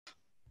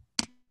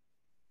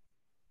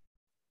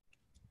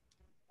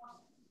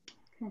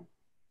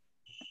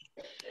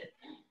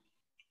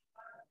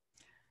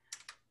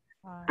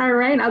All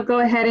right, I'll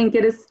go ahead and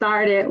get us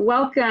started.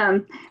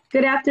 Welcome.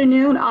 Good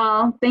afternoon,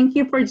 all. Thank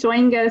you for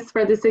joining us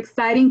for this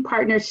exciting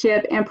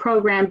partnership and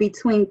program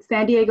between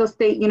San Diego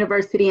State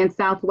University and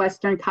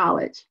Southwestern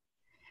College.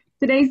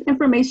 Today's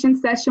information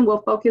session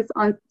will focus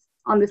on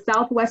the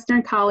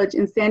Southwestern College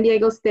and San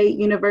Diego State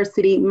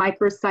University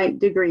Microsite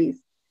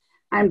degrees.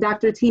 I'm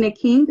Dr. Tina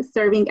King,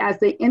 serving as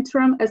the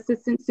Interim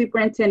Assistant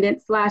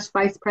Superintendent /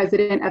 Vice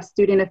President of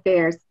Student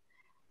Affairs.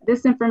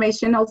 This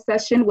informational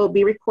session will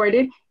be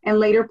recorded and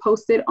later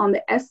posted on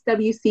the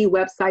SWC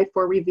website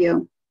for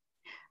review.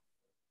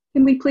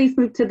 Can we please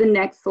move to the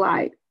next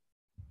slide?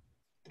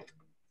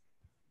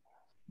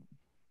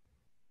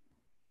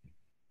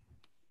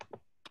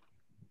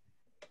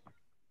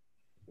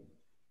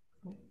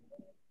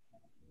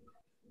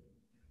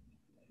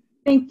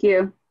 Thank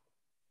you.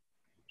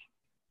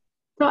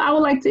 So I would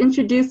like to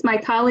introduce my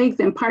colleagues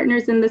and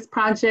partners in this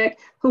project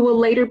who will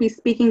later be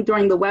speaking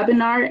during the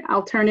webinar.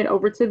 I'll turn it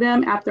over to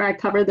them after I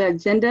cover the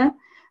agenda.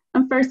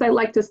 First, I'd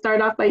like to start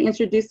off by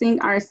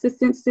introducing our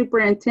Assistant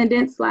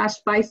Superintendent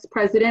 / Vice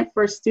President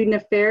for Student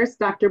Affairs,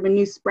 Dr.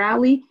 Manu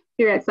Spradley,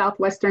 here at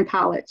Southwestern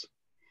College.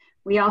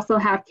 We also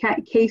have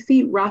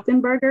Casey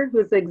Rothenberger, who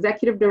is the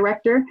Executive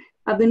Director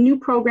of the new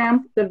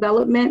program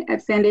development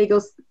at San Diego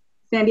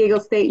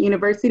State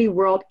University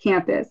World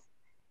Campus.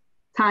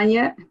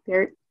 Tanya,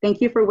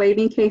 thank you for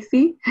waving,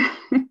 Casey.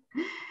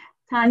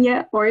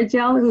 Tanya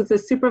Origel, who's the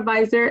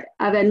Supervisor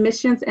of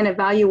Admissions and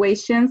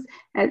Evaluations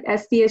at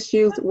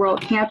SDSU's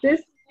World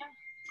Campus.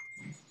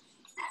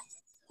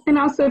 And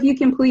also, if you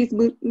can please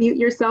mute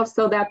yourself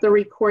so that the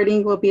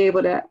recording will be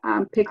able to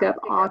pick up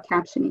all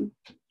captioning.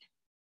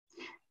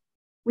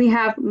 We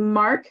have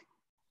Mark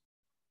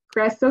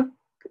Gresso.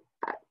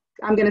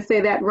 I'm going to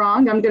say that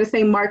wrong. I'm going to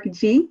say Mark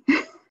G.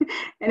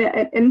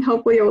 and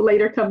hopefully it will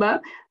later come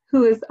up,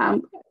 who is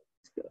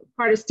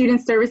part of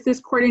Student Services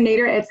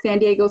Coordinator at San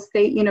Diego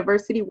State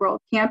University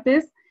World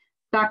Campus.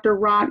 Dr.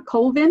 Rod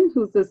Colvin,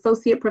 who's the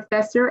Associate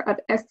Professor of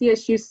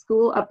SDSU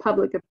School of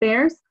Public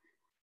Affairs.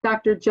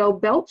 Dr. Joe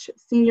Belch,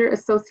 Senior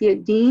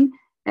Associate Dean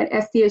at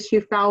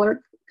SDSU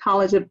Fowler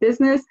College of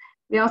Business.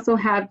 We also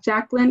have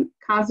Jacqueline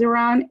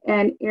Kazuran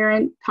and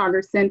Aaron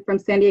Toggerson from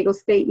San Diego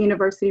State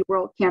University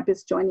World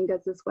Campus joining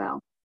us as well.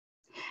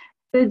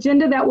 The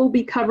agenda that we'll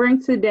be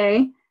covering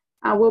today,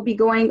 we'll be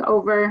going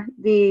over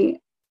the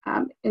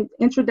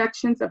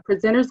introductions of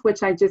presenters,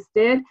 which I just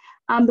did.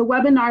 The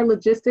webinar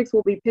logistics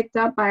will be picked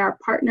up by our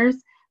partners,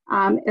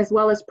 as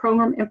well as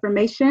program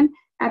information.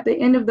 At the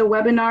end of the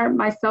webinar,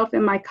 myself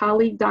and my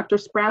colleague, Dr.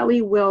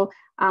 Spradley,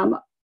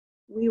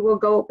 we will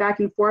go back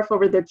and forth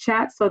over the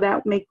chat so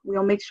that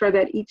we'll make sure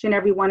that each and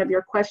every one of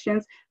your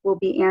questions will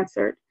be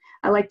answered.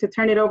 I'd like to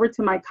turn it over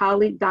to my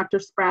colleague, Dr.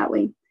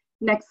 Spradley.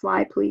 Next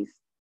slide, please.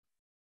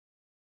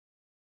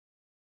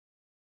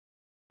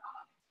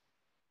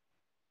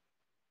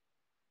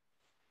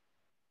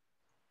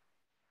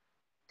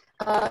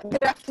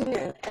 Good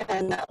afternoon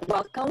and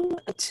welcome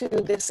to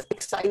this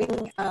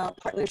exciting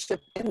partnership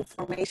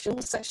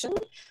information session.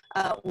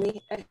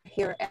 We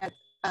here at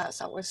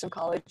Southwestern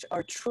College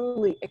are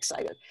truly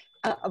excited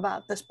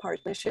about this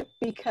partnership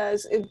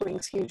because it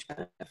brings huge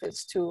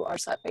benefits to our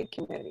South Bay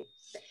community.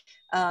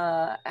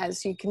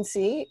 As you can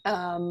see,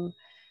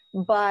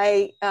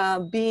 by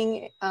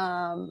being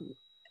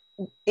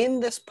in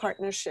this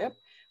partnership,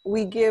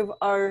 we give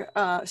our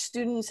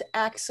students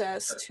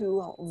access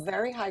to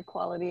very high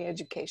quality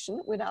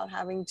education without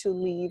having to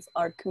leave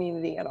our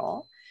community at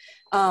all.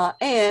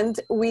 And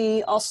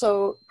we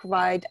also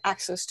provide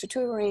access to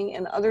tutoring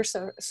and other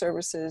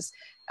services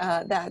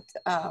that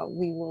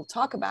we will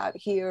talk about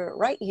here,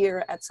 right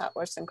here at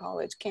Southwestern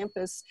College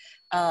campus,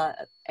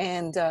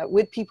 and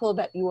with people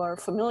that you are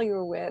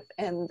familiar with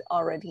and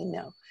already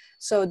know.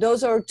 So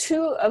those are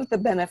two of the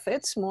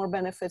benefits. More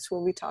benefits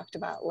will be talked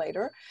about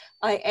later.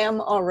 I am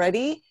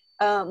already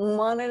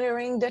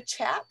monitoring the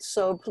chat,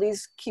 so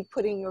please keep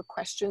putting your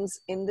questions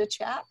in the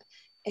chat,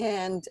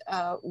 and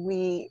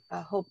we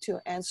hope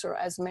to answer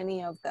as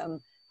many of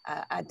them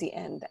at the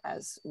end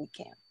as we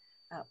can.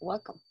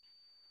 Welcome.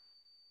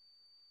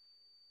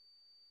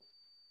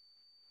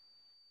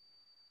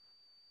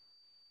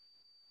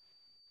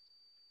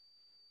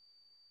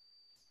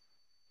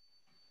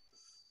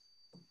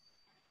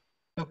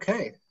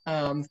 Okay,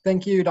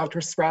 thank you, Dr.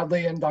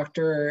 Spradley and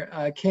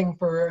Dr. King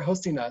for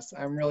hosting us.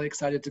 I'm really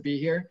excited to be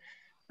here.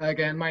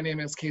 Again, my name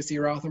is Casey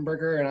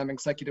Rothenberger and I'm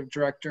Executive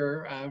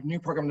Director of New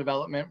Program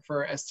Development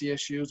for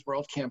SDSU's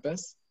World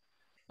Campus.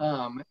 We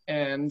are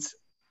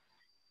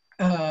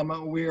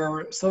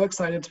so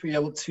excited to be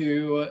able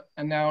to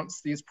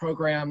announce these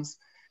programs,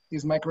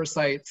 these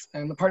microsites,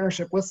 and the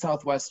partnership with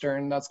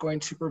Southwestern that's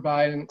going to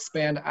provide and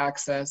expand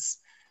access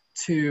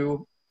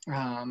to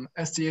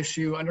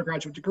SDSU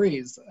undergraduate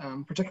degrees,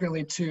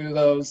 particularly to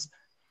those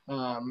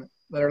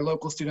that are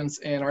local students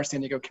in our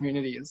San Diego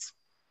communities.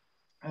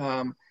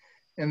 And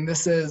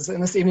this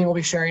evening we'll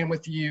be sharing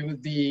with you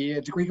the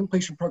degree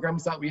completion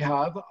programs that we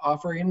have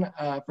offering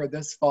for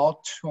this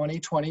fall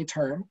 2020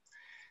 term,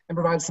 and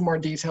provide some more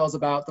details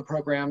about the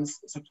programs,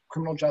 such as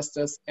criminal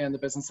justice and the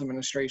business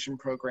administration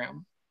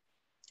program.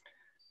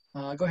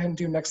 Go ahead and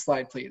do next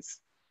slide, please.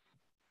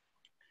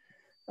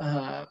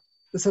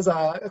 This is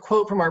a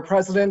quote from our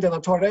president, De La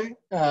Torre.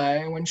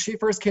 When she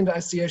first came to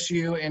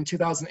SDSU in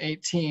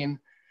 2018,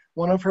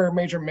 one of her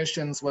major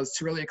missions was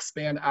to really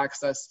expand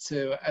access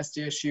to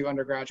SDSU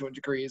undergraduate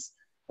degrees.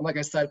 And like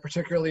I said,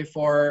 particularly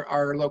for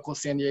our local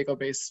San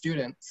Diego-based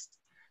students.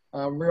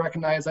 We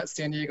recognize that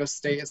San Diego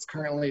State is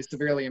currently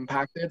severely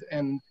impacted,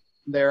 and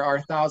there are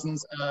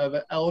thousands of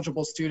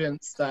eligible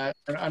students that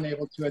are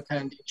unable to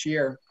attend each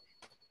year.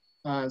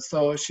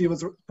 So she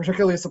was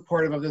particularly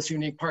supportive of this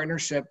unique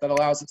partnership that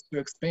allows us to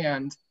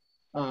expand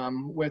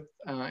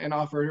and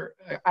offer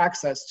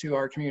access to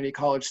our community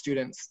college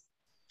students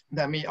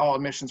that meet all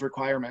admissions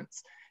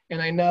requirements.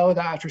 And I know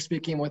that after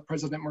speaking with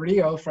President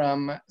Murillo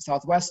from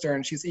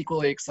Southwestern, she's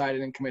equally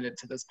excited and committed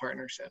to this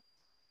partnership.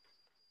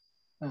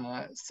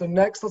 So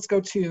next, let's go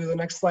to the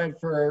next slide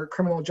for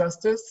criminal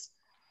justice.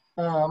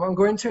 I'm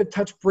going to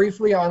touch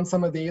briefly on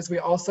some of these. We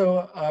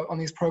also, on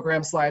these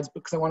program slides,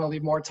 because I want to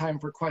leave more time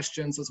for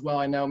questions as well.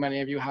 I know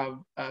many of you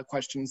have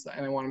questions,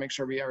 and I want to make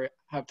sure we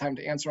have time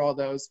to answer all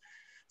those.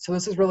 So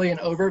this is really an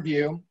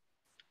overview.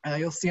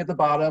 You'll see at the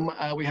bottom,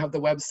 we have the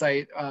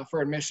website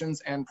for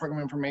admissions and program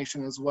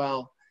information as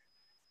well.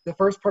 The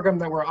first program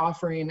that we're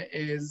offering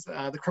is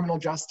the Criminal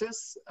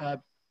Justice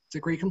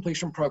Degree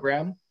Completion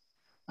Program.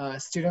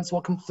 Students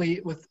will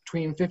complete with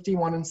between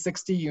 51 and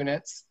 60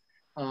 units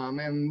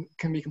and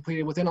can be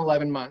completed within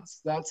 11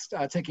 months. That's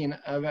taking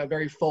a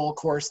very full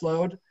course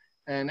load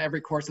and every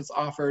course that's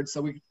offered.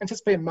 So we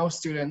anticipate most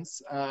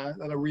students that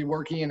are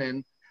reworking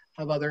and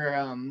have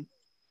other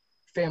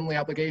family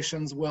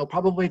obligations will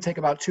probably take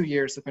about 2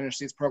 years to finish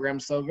these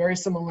programs. So very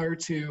similar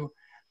to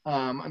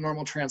a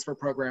normal transfer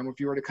program if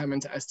you were to come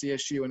into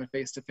SDSU in a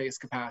face-to-face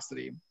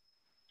capacity.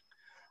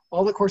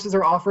 All the courses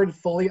are offered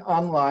fully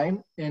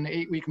online in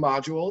 8-week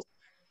modules.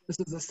 This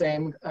is the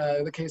same,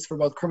 the case for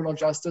both criminal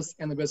justice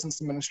and the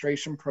business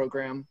administration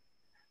program.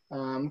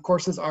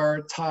 Courses are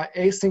taught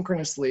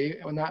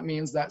asynchronously, and that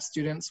means that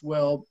students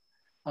will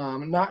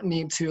not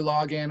need to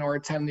log in or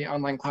attend the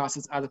online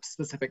classes at a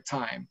specific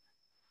time.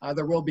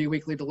 There will be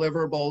weekly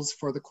deliverables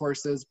for the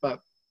courses,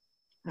 but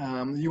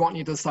you won't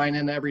need to sign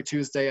in every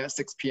Tuesday at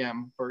 6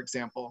 p.m., for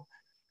example.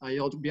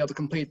 You'll be able to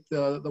complete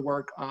the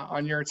work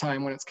on your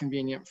time when it's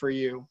convenient for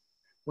you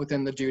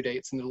within the due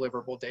dates and the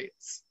deliverable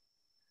dates.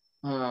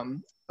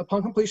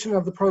 Upon completion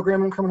of the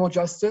program in criminal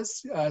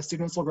justice,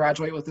 students will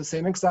graduate with the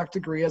same exact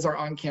degree as our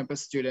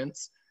on-campus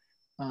students.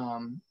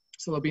 So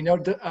there'll be no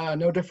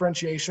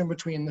differentiation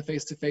between the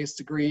face-to-face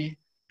degree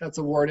that's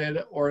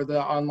awarded or the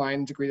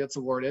online degree that's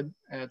awarded.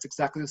 It's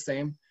exactly the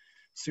same.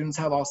 Students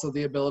have also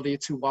the ability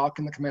to walk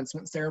in the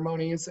commencement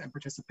ceremonies and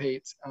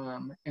participate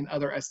in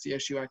other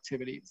SDSU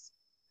activities.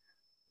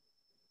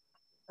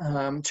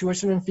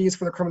 Tuition and fees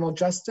for the criminal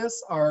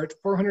justice are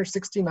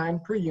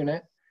 $469 per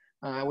unit,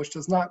 which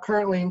does not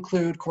currently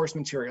include course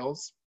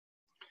materials.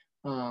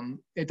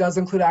 It does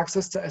include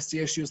access to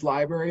SDSU's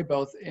library,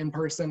 both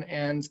in-person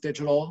and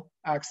digital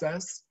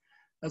access,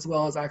 as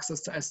well as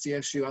access to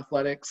SDSU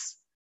athletics,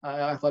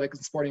 athletic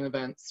and sporting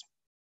events.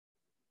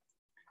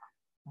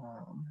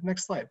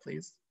 Next slide,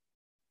 please.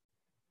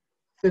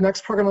 The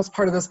next program as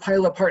part of this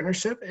pilot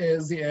partnership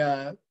is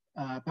the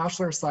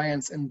Bachelor of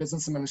Science in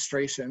Business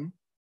Administration.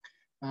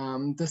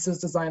 This is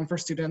designed for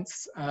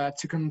students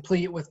to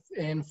complete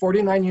within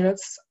 49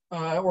 units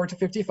or to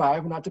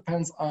 55, and that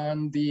depends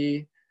on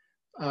the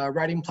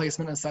writing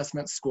placement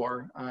assessment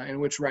score in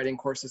which writing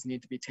courses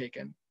need to be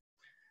taken.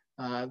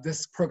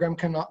 This program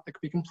can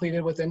be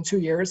completed within 2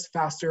 years,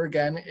 faster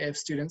again if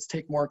students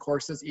take more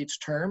courses each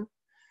term,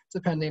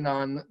 depending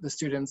on the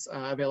students'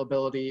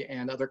 availability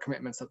and other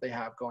commitments that they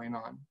have going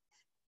on.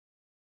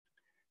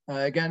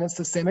 Again, it's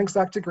the same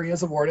exact degree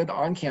as awarded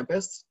on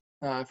campus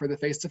for the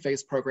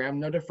face-to-face program,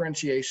 no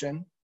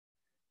differentiation.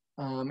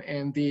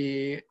 And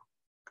the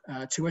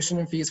tuition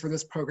and fees for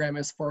this program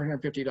is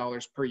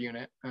 $450 per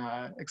unit,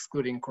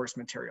 excluding course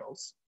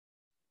materials.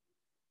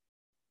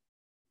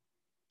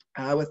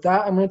 With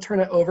that, I'm going to turn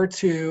it over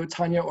to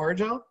Tanya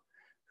Orgel,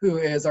 who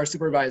is our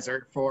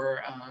supervisor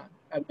for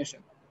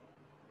admission.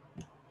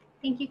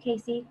 Thank you,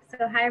 Casey.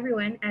 So hi,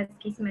 everyone. As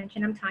Casey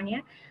mentioned, I'm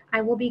Tanya.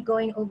 I will be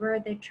going over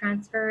the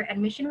transfer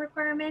admission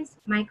requirements,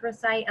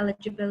 microsite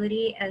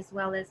eligibility, as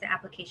well as the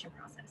application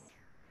process.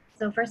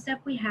 So first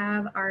up, we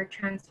have our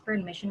transfer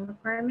admission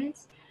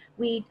requirements.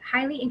 We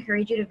highly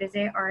encourage you to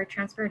visit our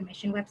transfer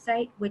admission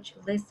website, which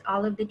lists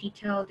all of the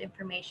detailed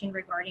information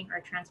regarding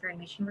our transfer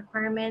admission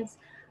requirements,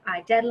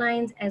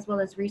 deadlines, as well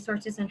as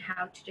resources on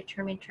how to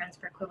determine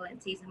transfer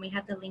equivalencies. And we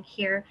have the link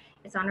here.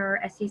 It's on our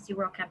SDSU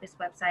Global Campus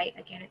website.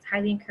 Again, it's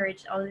highly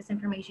encouraged. All of this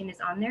information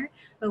is on there,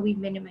 but we've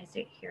minimized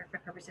it here for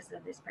purposes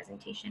of this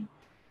presentation.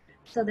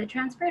 So the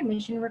transfer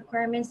admission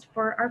requirements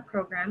for our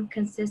program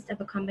consist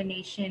of a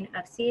combination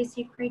of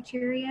CSU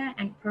criteria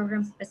and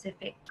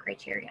program-specific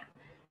criteria.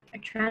 A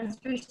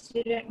transfer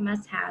student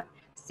must have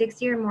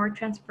 60 or more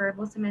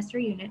transferable semester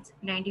units,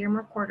 90 or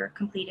more quarter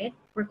completed,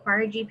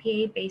 required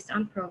GPA based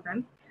on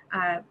program.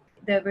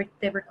 The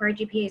required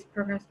GPA is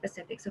program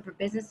specific. So for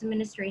business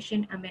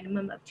administration, a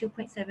minimum of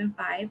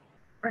 2.75,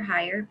 or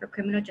higher. For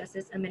criminal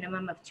justice, a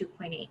minimum of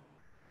 2.8.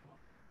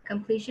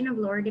 Completion of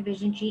lower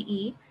division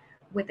GE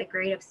with a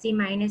grade of C-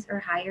 or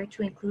higher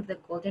to include the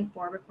Golden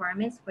 4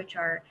 requirements, which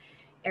are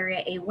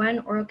Area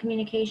A1 oral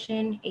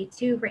communication,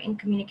 A2 written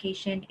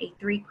communication,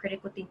 A3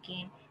 critical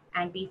thinking,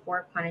 and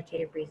B4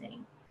 quantitative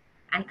reasoning.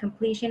 And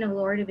completion of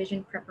lower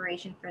division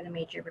preparation for the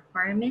major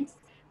requirements.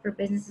 For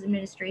business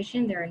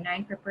administration, there are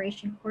 9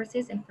 preparation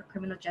courses, and for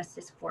criminal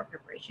justice, 4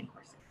 preparation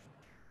courses.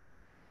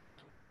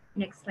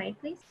 Next slide,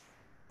 please.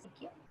 Thank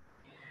you.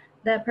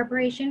 The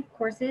preparation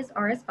courses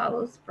are as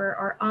follows. For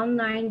our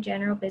online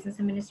general business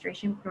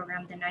administration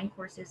program, the 9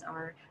 courses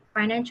are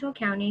financial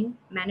accounting,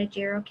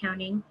 managerial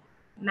accounting,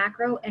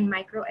 macro and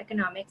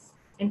microeconomics,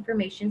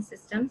 information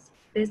systems,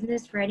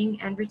 business writing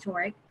and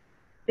rhetoric,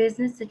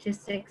 business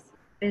statistics,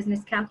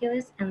 business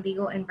calculus, and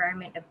legal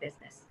environment of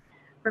business.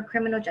 For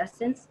criminal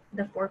justice,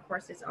 the 4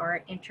 courses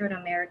are Intro to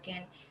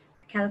American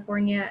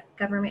California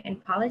Government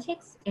and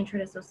Politics, Intro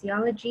to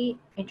Sociology,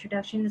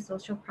 Introduction to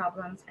Social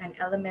Problems, and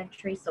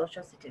Elementary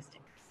Social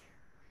Statistics.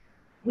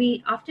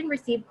 We often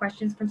receive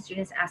questions from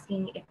students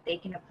asking if they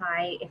can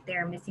apply if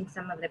they're missing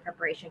some of the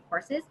preparation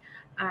courses.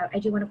 I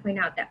do want to point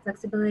out that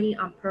flexibility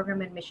on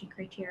program admission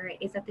criteria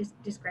is at the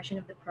discretion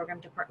of the program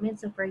department.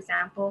 So for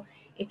example,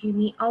 if you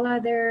meet all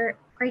other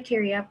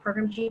criteria,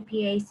 program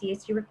GPA,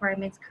 CSU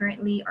requirements,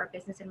 currently our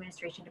business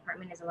administration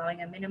department is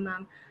allowing a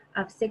minimum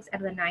of 6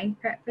 out of the 9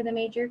 prep for the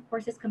major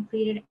courses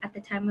completed at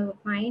the time of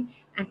applying,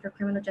 and for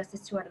criminal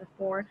justice 2 out of the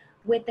 4,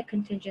 with the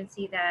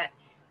contingency that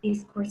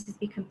these courses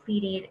be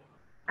completed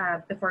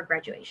before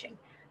graduation.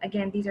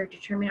 Again, these are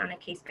determined on a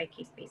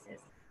case-by-case basis.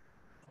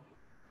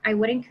 I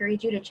would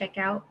encourage you to check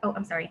out, oh,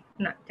 I'm sorry,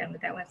 I'm not done with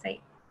that website,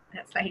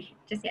 that slide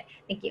just yet,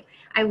 thank you.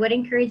 I would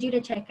encourage you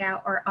to check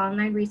out our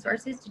online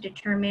resources to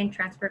determine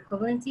transfer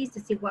equivalencies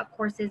to see what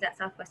courses at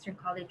Southwestern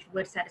College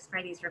would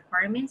satisfy these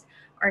requirements.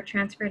 Our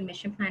transfer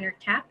admission planner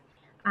tab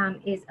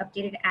is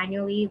updated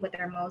annually with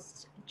our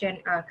most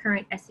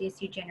current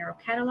SDSU general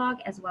catalog,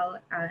 as well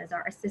as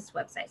our assist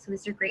website. So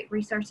these are great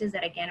resources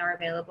that again are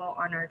available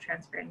on our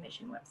transfer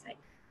admission website.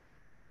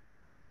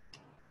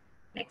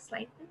 Next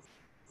slide, please.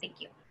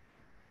 Thank you.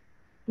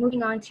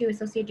 Moving on to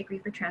associate degree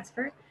for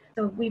transfer.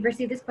 So we've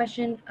received this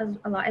question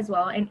a lot as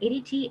well, and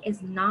ADT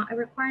is not a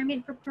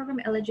requirement for program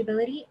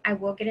eligibility. I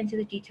will get into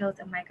the details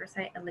of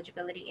microsite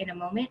eligibility in a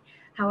moment.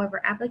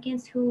 However,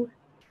 applicants who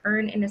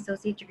earn an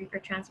associate degree for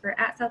transfer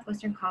at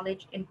Southwestern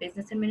College in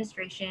business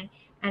administration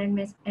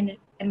and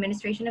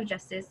administration of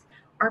justice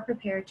are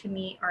prepared to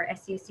meet our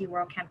SDSU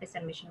World Campus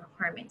admission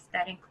requirements.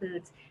 That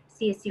includes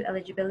CSU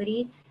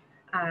eligibility.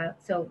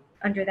 So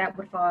under that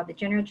would fall the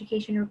general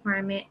education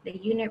requirement, the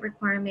unit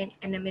requirement,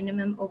 and a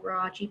minimum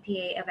overall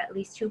GPA of at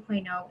least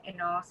 2.0 in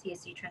all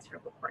CSU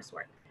transferable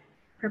coursework.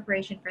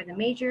 Preparation for the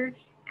major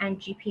and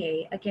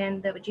GPA.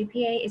 Again, the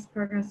GPA is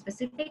program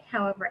specific.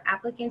 However,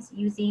 applicants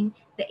using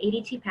the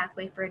ADT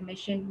pathway for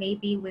admission may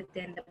be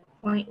within the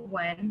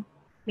 0.1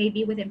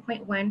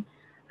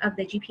 of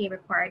the GPA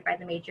required by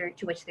the major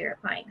to which they're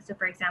applying. So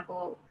for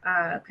example,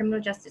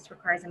 criminal justice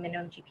requires a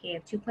minimum GPA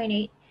of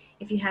 2.8.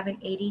 If you have an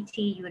ADT,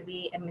 you would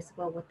be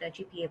admissible with a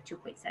GPA of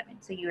 2.7.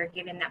 So you are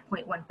given that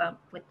 0.1 bump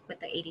with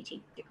the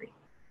ADT degree.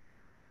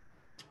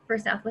 For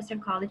Southwestern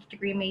College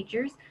degree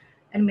majors,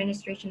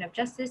 Administration of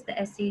Justice, the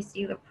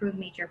SDSU approved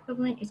major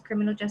equivalent is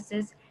criminal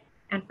justice,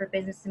 and for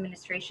business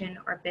administration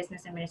or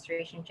business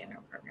administration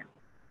general program.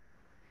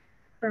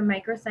 For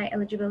microsite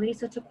eligibility,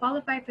 so to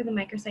qualify for the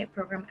microsite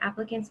program,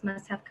 applicants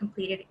must have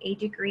completed a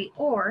degree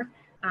or,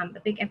 a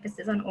big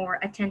emphasis on or,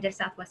 attended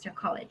Southwestern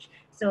College.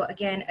 So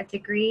again, a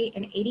degree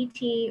in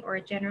ADT or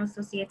a general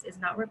associate's is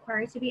not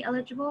required to be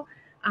eligible.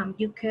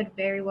 You could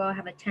very well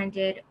have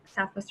attended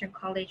Southwestern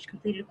College,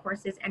 completed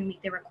courses, and meet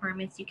the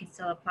requirements. You can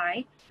still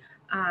apply.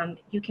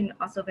 You can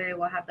also very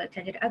well have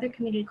attended other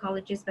community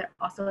colleges, but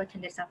also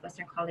attended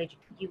Southwestern College.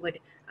 You would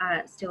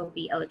still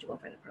be eligible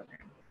for the program.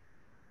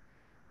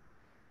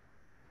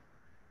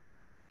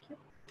 Okay.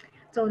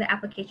 So the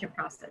application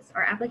process.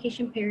 Our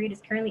application period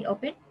is currently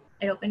open.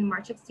 It opened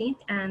March 16th,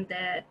 and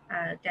the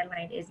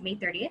deadline is May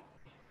 30th.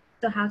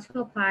 So how to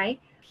apply?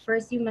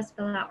 First, you must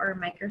fill out our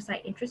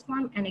microsite interest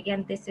form. And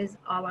again, this is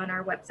all on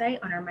our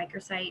website, on our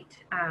microsite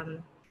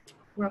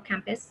World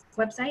Campus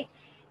website.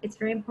 It's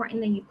very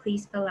important that you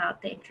please fill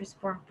out the interest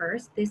form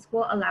first. This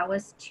will allow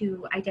us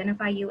to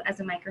identify you as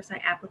a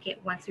microsite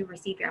applicant once we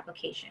receive your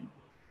application.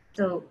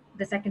 So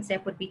the second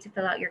step would be to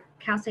fill out your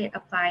CalState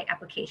Apply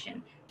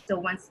application. So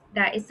once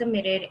that is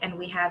submitted and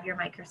we have your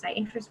microsite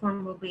interest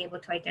form, we'll be able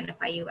to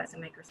identify you as a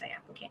microsite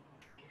applicant.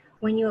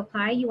 When you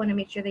apply, you want to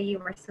make sure that you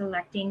are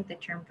selecting the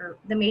term for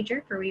the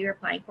major for what you're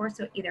applying for.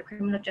 So either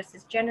criminal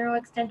justice general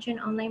extension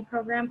online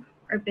program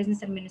or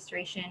business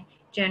administration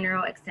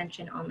general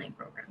extension online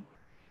program.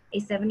 A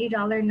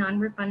 $70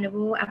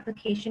 non-refundable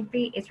application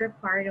fee is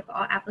required of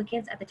all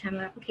applicants at the time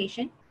of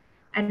application.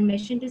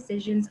 Admission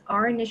decisions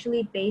are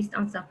initially based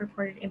on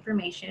self-reported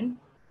information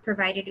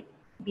provided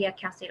via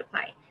CalState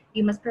Apply.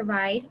 You must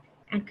provide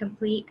and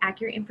complete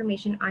accurate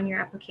information on your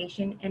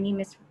application. Any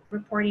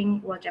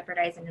misreporting will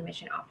jeopardize an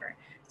admission offer.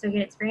 So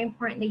again, it's very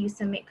important that you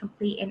submit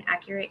complete and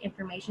accurate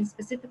information,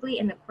 specifically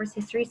in the course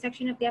history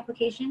section of the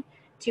application,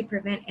 to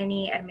prevent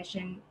any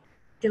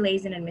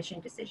delays in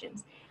admission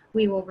decisions.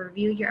 We will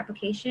review your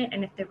application,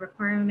 and if the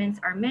requirements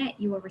are met,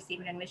 you will receive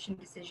an admission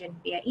decision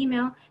via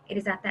email. It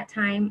is at that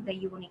time that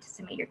you will need to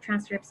submit your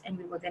transcripts, and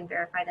we will then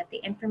verify that the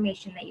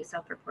information that you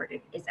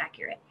self-reported is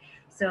accurate.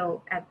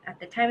 So at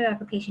the time of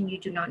application, you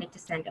do not need to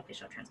send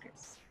official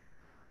transcripts.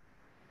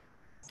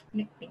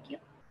 Thank you.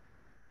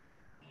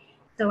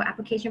 So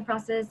application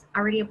process,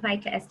 already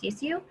applied to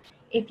SDSU.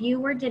 If you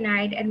were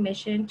denied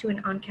admission to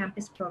an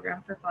on-campus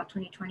program for fall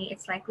 2020,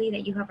 it's likely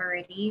that you have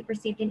already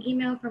received an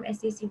email from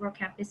SDSU Global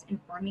Campus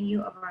informing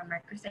you of our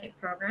Microsite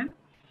program.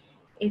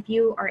 If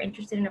you are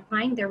interested in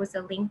applying, there was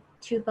a link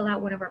to fill out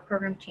one of our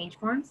program change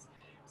forms.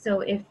 So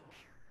if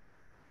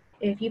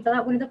you fill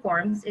out one of the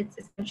forms, it's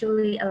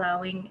essentially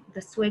allowing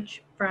the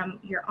switch from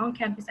your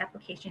on-campus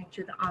application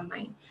to the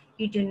online.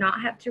 You do not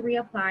have to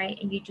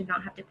reapply, and you do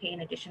not have to pay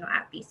an additional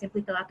app fee.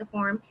 Simply fill out the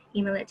form,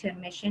 email it to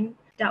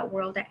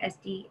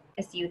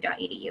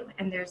admission.world@sdsu.edu,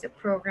 and there's a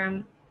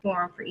program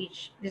form for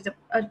each. There's a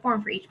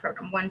form for each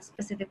program, one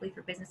specifically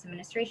for business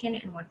administration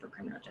and one for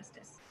criminal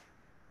justice.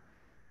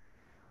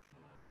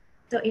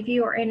 So if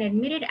you are an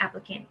admitted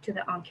applicant to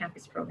the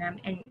on-campus program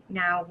and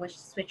now wish to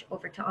switch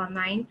over to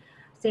online,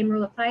 same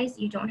rule applies.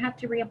 You don't have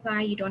to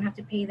reapply. You don't have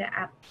to pay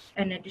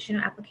an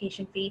additional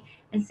application fee.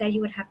 Instead, you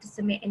would have to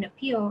submit an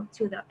appeal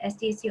to the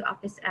SDSU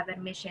Office of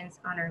Admissions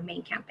on our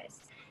main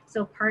campus.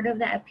 So part of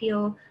the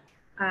appeal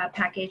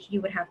package,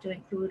 you would have to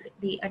include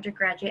the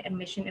undergraduate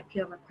admission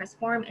appeal request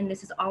form, and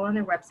this is all on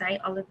their website.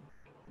 All of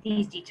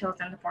these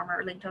details on the form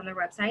are linked on their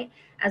website,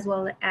 as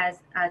well as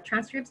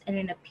transcripts and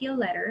an appeal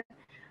letter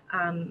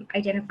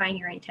identifying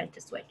your intent to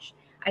switch.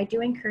 I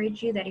do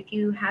encourage you that if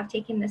you have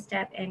taken this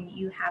step and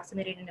you have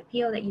submitted an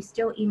appeal, that you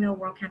still email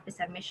World Campus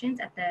Admissions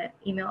at the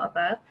email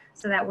above,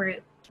 so that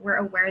we're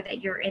aware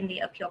that you're in the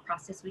appeal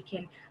process. We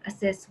can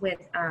assist with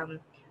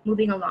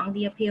moving along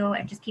the appeal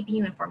and just keeping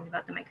you informed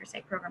about the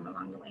Microsite program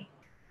along the way.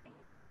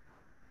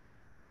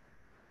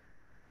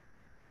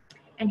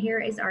 And here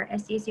is our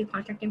SDSU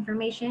contact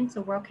information.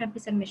 So World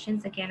Campus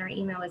Admissions, again, our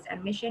email is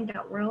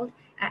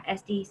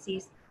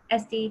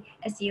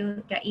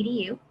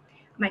admission.world@sdsu.edu.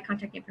 My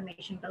contact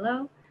information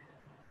below,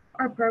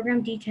 our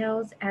program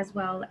details, as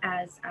well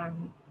as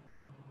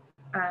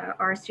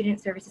our student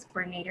services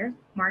coordinator,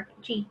 Mark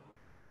G.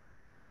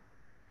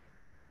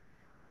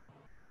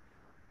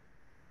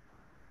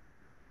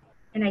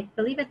 And I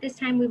believe at this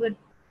time we would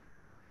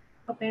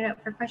open it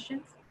up for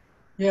questions.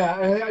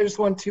 Yeah, I just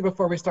want to,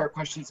 before we start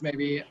questions,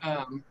 maybe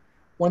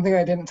one thing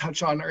I didn't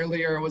touch on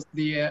earlier was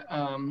the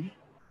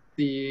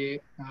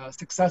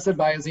success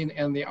advising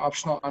and the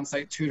optional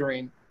on-site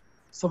tutoring.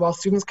 So while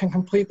students can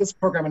complete this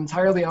program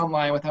entirely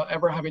online without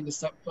ever having to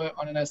step foot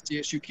on an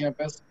SDSU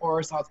campus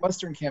or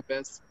Southwestern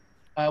campus,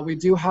 we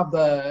do have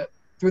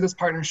through this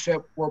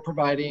partnership, we're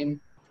providing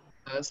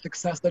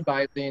success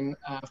advising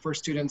for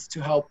students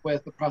to help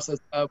with the process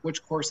of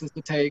which courses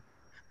to take,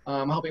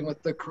 helping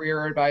with the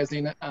career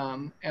advising,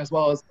 as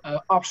well as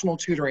optional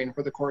tutoring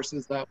for the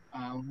courses that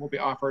will be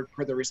offered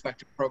for the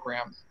respective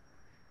programs.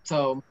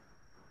 So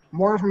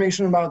more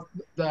information about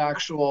the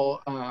actual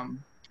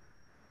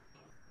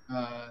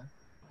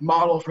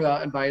model for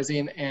that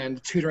advising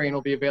and tutoring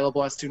will be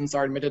available as students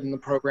are admitted in the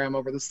program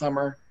over the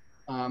summer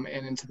and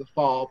into the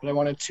fall. But I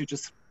wanted to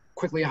just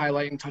quickly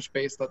highlight and touch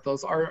base that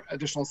those are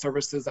additional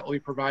services that will be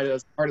provided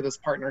as part of this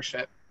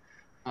partnership.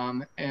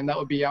 And that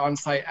would be on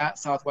site at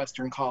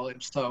Southwestern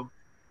College. So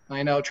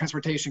I know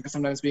transportation can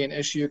sometimes be an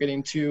issue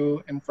getting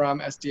to and from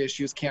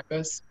SDSU's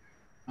campus,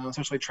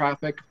 especially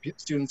traffic.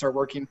 Students are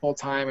working full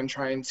time and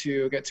trying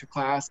to get to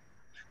class.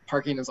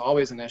 Parking is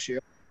always an issue.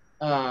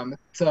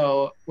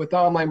 So with the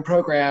online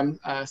program,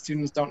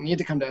 students don't need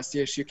to come to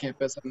SDSU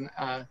campus and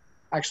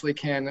actually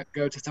can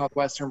go to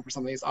Southwestern for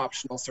some of these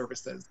optional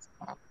services.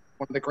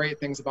 One of the great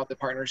things about the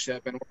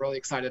partnership, and we're really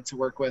excited to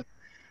work with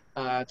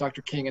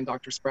Dr. King and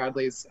Dr.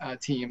 Spradley's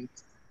team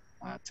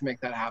to make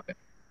that happen.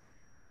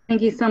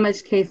 Thank you so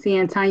much, Casey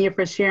and Tanya,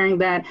 for sharing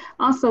that.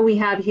 Also, we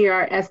have here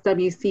our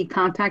SWC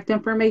contact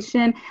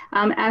information.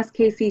 As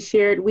Casey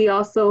shared, we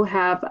also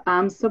have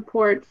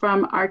support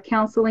from our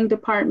counseling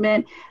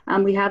department.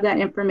 We have that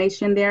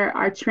information there.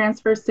 Our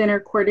transfer center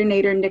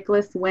coordinator,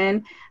 Nicholas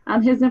Wynn,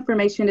 his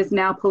information is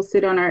now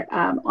posted on our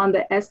on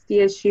the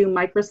SDSU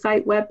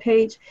Microsite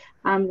webpage,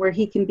 where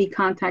he can be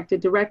contacted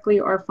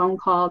directly or phone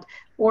called,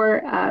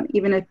 or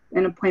even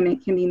an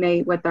appointment can be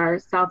made with our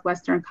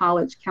Southwestern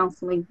College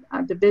Counseling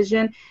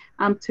Division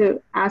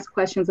to ask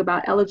questions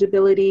about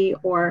eligibility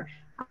or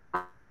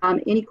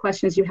any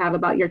questions you have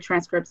about your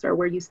transcripts or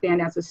where you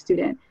stand as a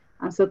student.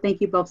 So thank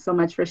you both so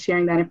much for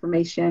sharing that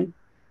information.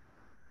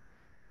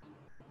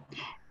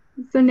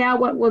 So now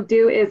what we'll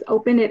do is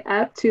open it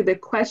up to the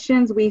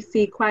questions. We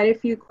see quite a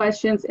few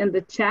questions in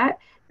the chat,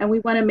 and we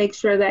want to make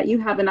sure that you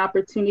have an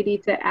opportunity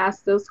to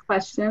ask those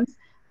questions.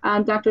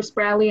 Dr.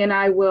 Spradley and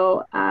I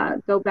will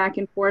go back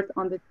and forth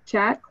on the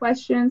chat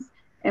questions,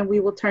 and we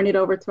will turn it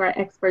over to our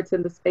experts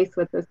in the space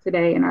with us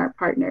today and our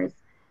partners.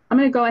 I'm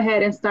going to go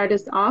ahead and start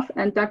us off.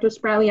 And Dr.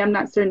 Spradley, I'm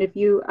not certain if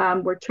you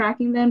were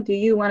tracking them. Do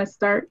you want to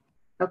start?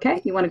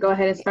 Okay, you want to go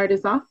ahead and start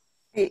us off?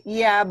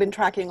 Yeah, I've been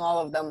tracking all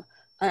of them.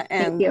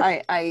 And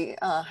I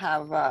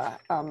have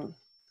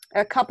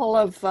a couple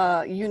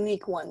of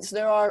unique ones.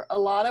 There are a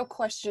lot of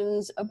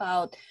questions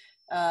about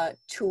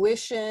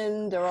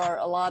tuition. There are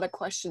a lot of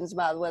questions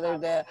about whether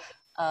the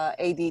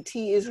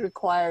ADT is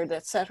required,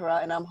 etc.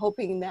 And I'm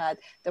hoping that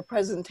the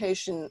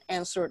presentation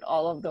answered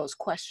all of those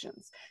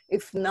questions.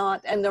 If not,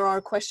 and there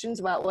are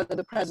questions about whether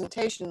the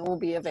presentation will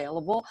be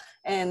available.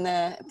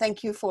 And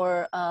thank you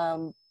for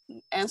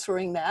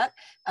answering that.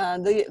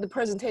 The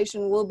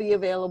presentation will be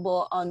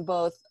available on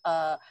both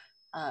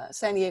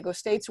San Diego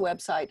State's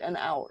website and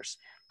ours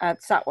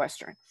at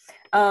Southwestern.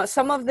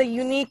 Some of the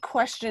unique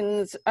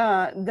questions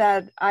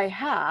that I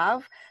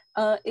have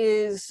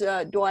is,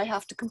 do I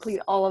have to complete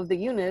all of the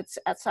units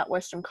at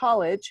Southwestern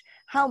College?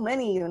 How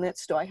many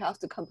units do I have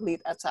to complete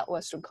at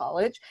Southwestern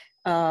College?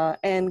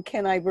 And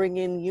can I bring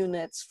in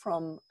units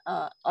from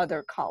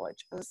other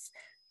colleges?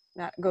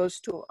 That goes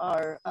to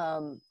our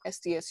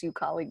SDSU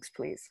colleagues,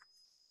 please.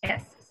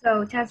 Yes,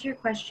 so to answer your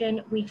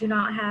question, we do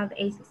not have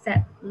a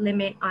set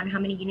limit on how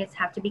many units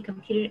have to be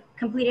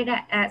completed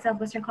at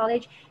Southwestern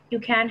College. You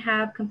can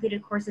have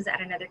completed courses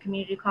at another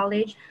community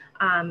college.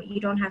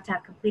 You don't have to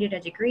have completed a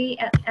degree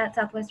at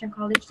Southwestern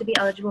College to be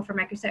eligible for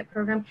Microsite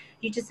program.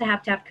 You just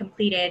have to have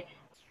completed,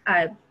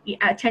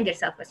 attended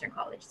Southwestern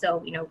College.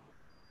 So, you know,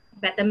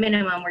 at the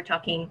minimum, we're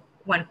talking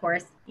one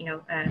course, you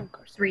know,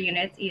 3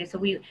 units.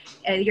 So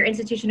your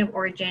institution of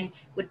origin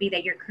would be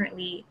that you're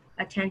currently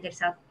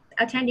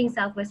attending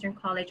Southwestern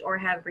College or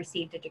have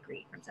received a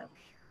degree from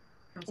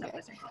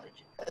Southwestern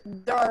College.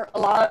 There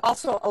are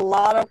also a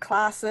lot of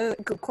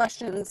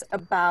questions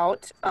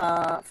about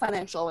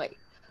financial aid.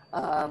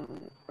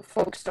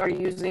 Folks are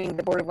using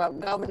the Board of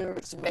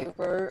Governors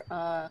waiver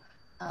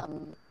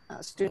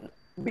student,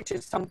 which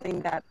is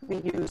something that we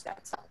use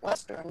at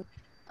Southwestern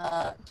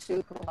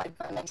to provide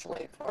financial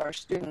aid for our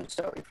students.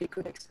 So if you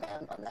could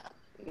expand on that,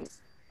 please.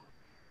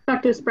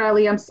 Dr.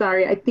 Spradley, I'm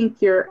sorry. I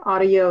think your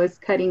audio is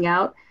cutting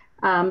out.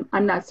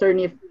 I'm not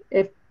certain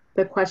if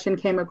the question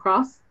came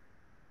across,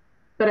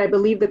 but I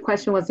believe the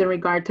question was in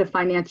regard to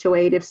financial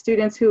aid. If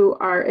students who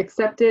are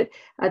accepted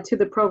to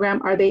the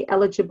program, are they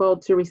eligible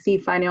to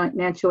receive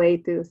financial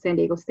aid through San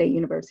Diego State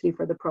University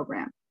for the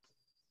program?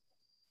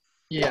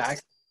 Yeah,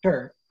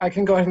 sure. I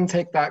can go ahead and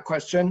take that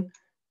question.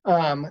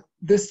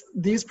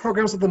 These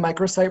programs with the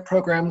microsite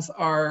programs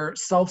are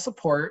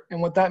self-support,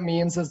 and what that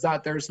means is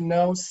that there's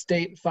no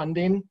state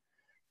funding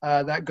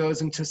that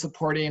goes into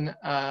supporting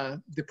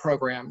the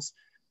programs.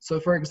 So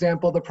for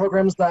example, the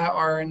programs that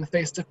are in the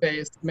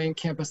face-to-face main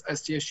campus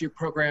SDSU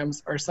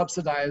programs are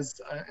subsidized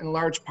in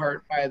large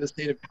part by the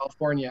state of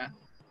California.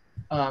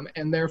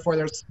 And therefore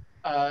there's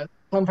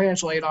some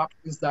financial aid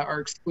options that are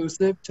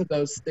exclusive to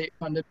those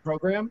state-funded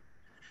programs.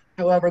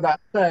 However, that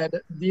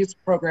said, these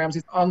programs,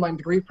 these online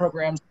degree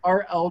programs,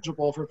 are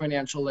eligible for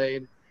financial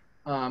aid,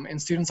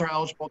 and students are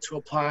eligible to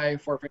apply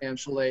for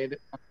financial aid.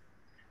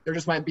 There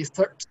just might be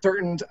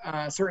certain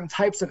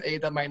types of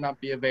aid that might not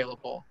be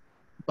available,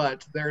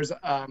 but there's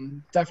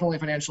definitely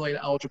financial aid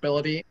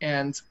eligibility,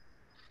 and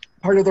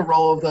part of the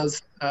role of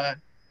those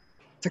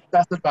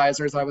success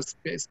advisors I was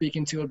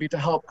speaking to would be to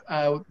help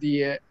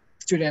the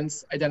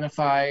students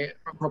identify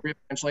appropriate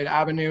financial aid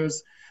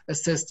avenues,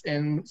 assist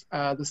in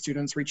the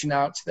students reaching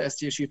out to the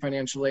SDSU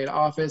Financial Aid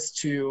Office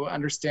to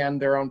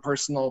understand their own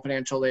personal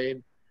financial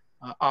aid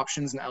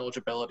options and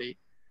eligibility.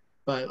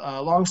 But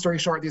long story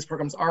short, these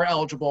programs are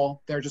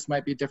eligible. There just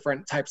might be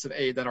different types of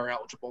aid that are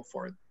eligible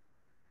for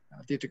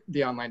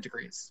the online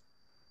degrees.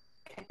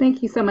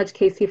 Thank you so much,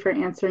 Casey, for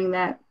answering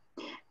that.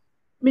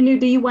 Manu,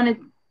 do you want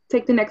to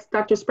take the next,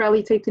 Dr.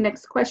 Spradley, take the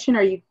next question?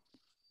 Are you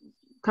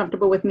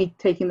comfortable with me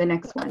taking the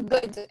next one?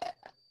 Good.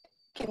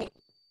 Can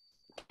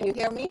you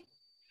hear me?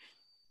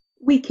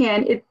 We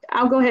can.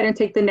 I'll go ahead and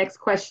take the next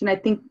question. I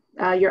think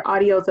your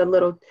audio is a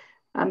little,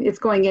 it's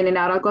going in and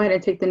out. I'll go ahead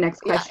and take the next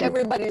question. Yeah,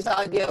 everybody's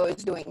audio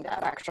is doing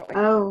that, actually.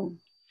 Oh.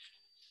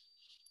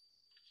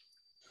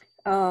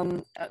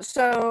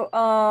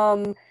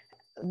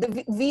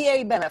 The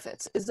VA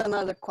benefits is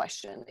another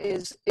question.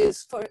 Is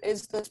this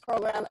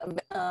program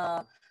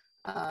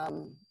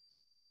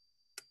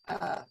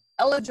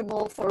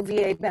eligible for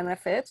VA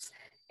benefits,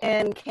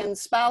 and can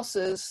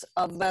spouses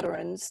of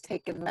veterans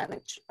take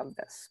advantage of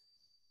this?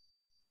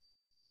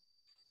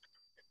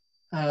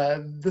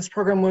 This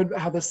program would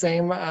have the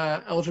same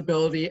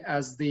eligibility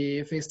as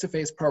the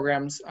face-to-face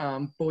programs,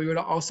 but we would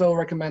also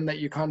recommend that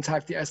you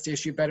contact the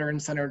SDSU Veteran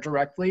Center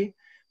directly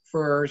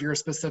for your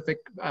specific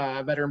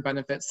veteran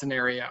benefit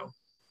scenario.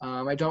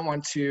 I don't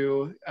want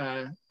to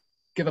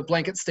give a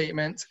blanket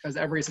statement because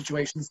every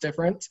situation is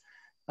different,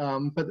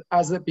 but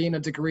as it being a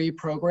degree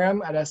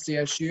program at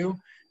SDSU,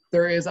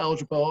 there is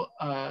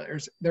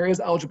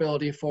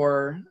eligibility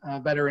for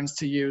veterans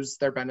to use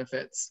their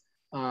benefits.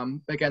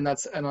 Again,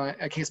 that's on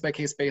a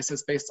case-by-case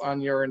basis based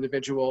on your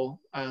individual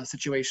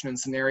situation and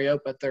scenario,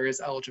 but there is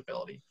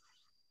eligibility.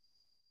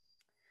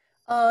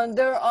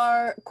 There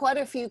are quite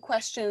a few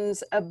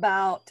questions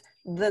about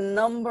the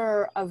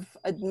number of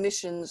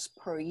admissions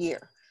per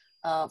year.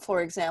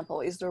 For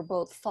example, is there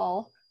both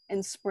fall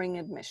and spring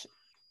admission?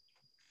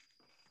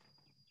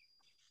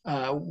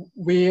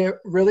 We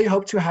really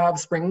hope to have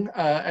spring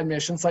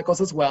admission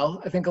cycles as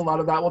well. I think a lot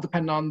of that will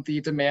depend on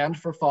the demand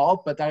for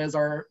fall, but that is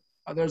our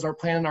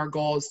plan, and our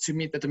goal is to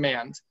meet the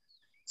demand.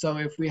 So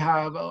if we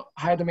have a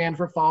high demand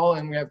for fall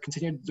and we have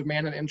continued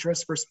demand and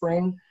interest for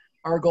spring,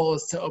 our goal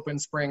is to open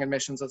spring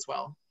admissions as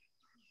well.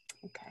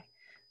 Okay,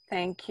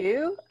 thank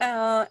you.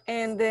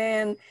 And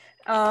then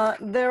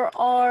there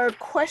are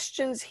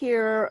questions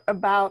here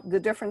about the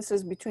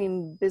differences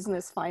between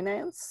business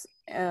finance,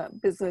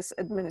 business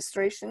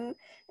administration,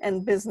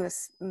 and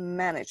business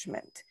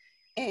management.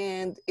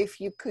 And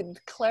if you could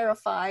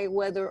clarify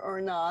whether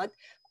or not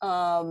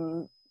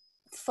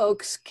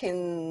folks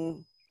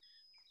can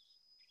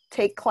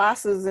take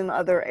classes in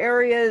other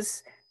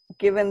areas,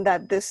 given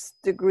that this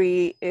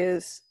degree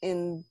is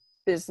in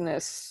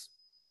business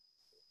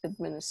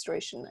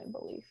administration, I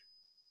believe.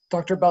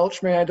 Dr.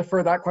 Belch, may I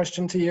defer that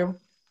question to you?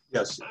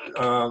 Yes,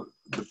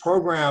 the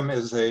program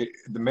is the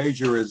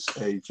major is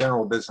a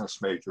general business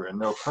major, and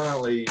now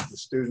currently the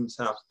students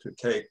have to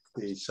take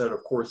the set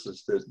of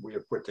courses that we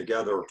have put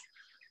together.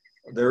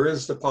 There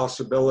is the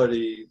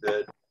possibility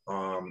that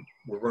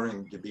we're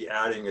going to be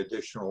adding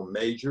additional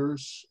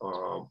majors,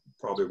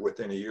 probably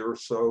within a year or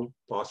so,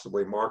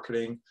 possibly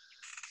marketing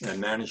and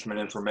management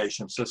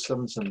information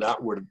systems, and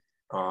that would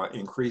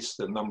increase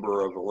the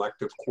number of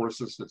elective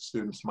courses that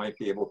students might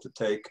be able to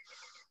take.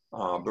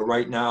 But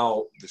right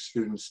now, the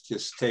students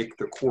just take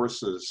the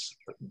courses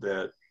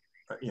that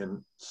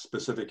in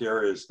specific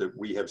areas that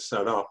we have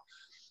set up.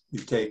 You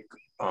take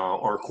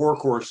our core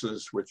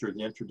courses, which are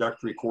the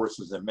introductory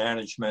courses in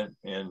management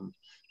and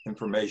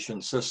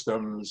information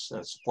systems,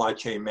 supply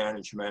chain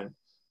management,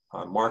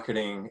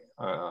 marketing,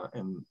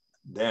 and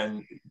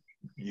then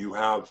you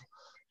have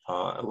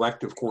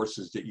elective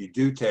courses that you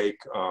do take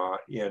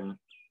in,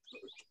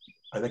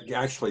 I think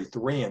actually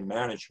 3 in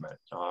management.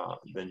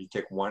 Then you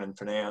take 1 in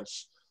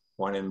finance,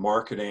 1 in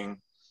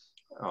marketing,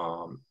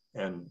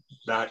 and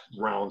that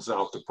rounds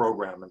out the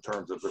program in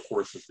terms of the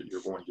courses that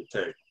you're going to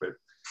take. But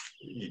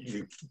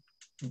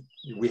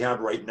we have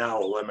right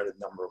now a limited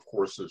number of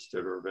courses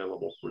that are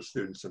available for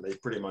students, and they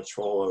pretty much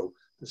follow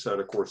the set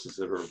of courses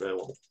that are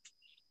available.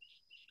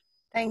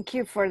 Thank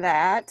you for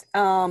that.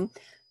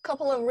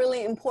 Couple of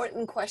really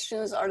important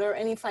questions. Are there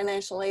any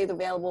financial aid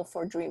available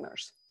for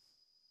Dreamers?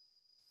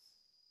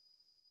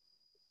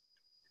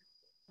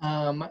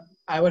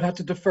 I would have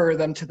to defer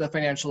them to the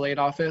financial aid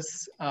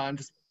office,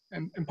 just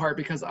in part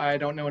because I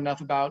don't know enough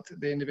about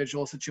the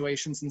individual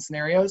situations and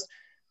scenarios.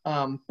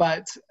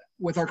 But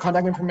with our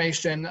contact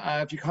information,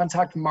 if you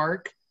contact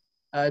Mark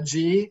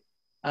G,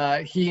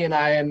 he and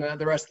I and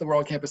the rest of the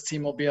World Campus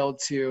team will be able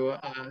to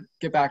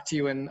get back to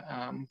you and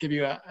give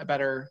you a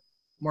better,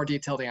 more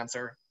detailed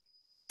answer.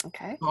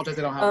 Okay. Apologize,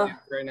 I don't have it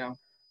right now.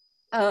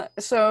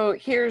 So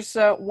here's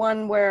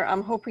one where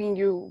I'm hoping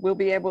you will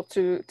be able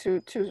to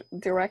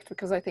direct,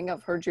 because I think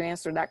I've heard you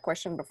answer that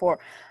question before.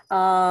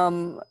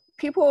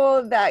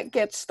 People that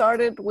get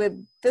started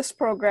with this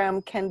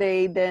program, can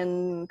they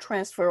then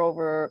transfer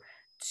over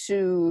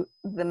to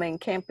the main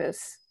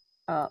campus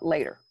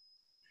later?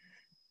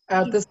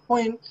 At this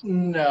point,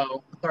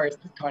 no. Sorry,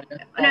 Tanya.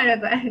 No,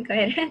 go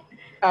ahead.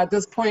 At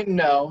this point,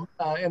 no.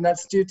 And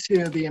that's due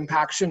to the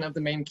impaction of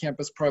the main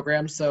campus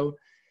program. So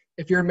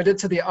if you're admitted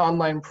to the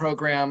online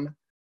program,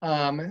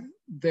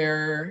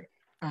 there's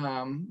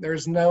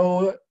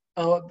no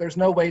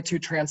way to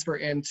transfer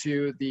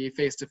into the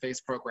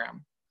face-to-face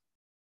program.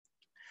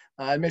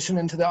 Admission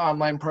into the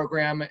online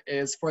program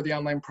is for the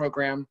online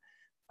program,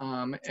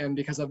 and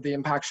because of the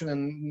impaction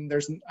and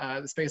there's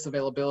the space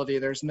availability,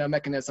 there's no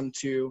mechanism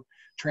to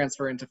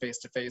transfer into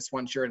face-to-face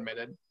once you're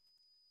admitted.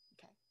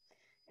 Okay.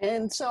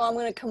 And so I'm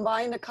going to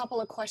combine a couple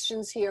of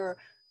questions here.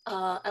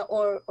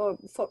 Or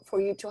for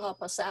you to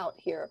help us out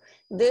here.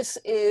 This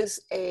is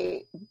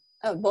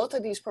both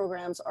of these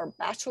programs are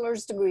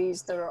bachelor's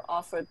degrees that are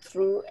offered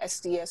through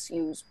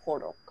SDSU's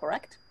portal,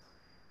 correct?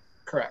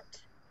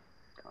 Correct.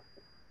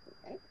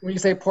 Okay. When you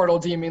say portal,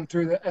 do you mean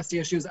through the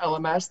SDSU's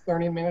LMS,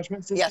 Learning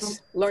Management System? Yes,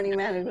 Learning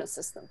Management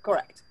System,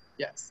 correct.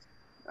 Yes.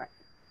 Right,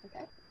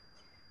 okay.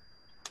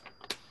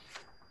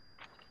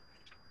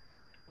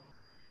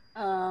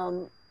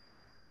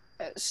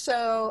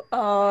 So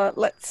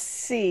let's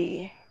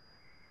see.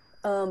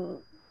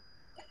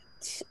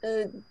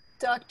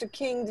 Dr.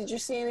 King, did you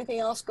see anything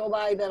else go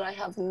by that I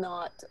have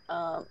not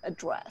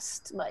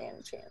addressed by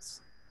any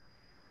chance?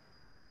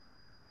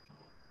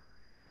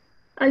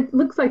 It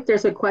looks like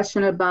there's a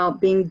question about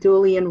being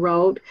dually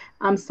enrolled.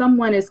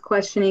 Someone is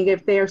questioning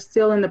if they are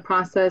still in the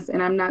process,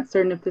 and I'm not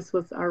certain if this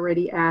was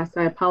already asked,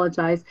 I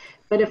apologize.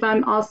 But if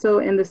I'm also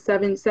in the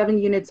seven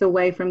units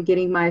away from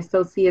getting my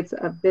Associates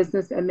of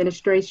Business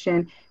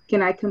Administration,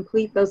 can I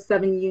complete those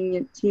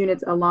 7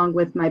 units along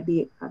with my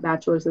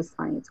Bachelor's of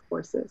Science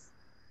courses?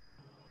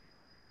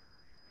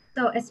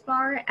 So as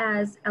far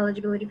as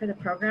eligibility for the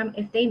program,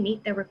 if they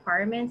meet the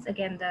requirements,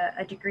 again,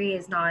 a degree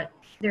is not,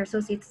 their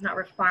associates is not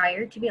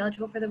required to be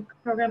eligible for the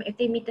program. If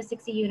they meet the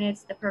 60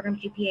 units, the program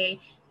GPA,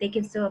 they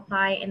can still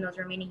apply and those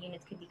remaining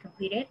units can be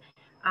completed.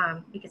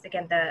 Because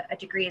again, a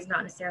degree is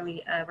not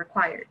necessarily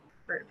required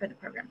for the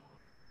program.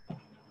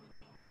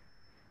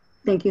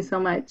 Thank you so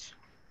much.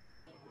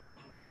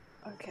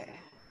 Okay.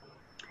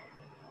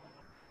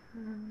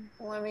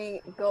 Let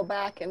me go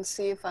back and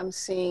see if I'm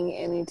seeing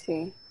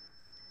anything.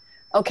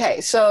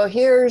 Okay, so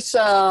here's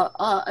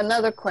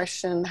another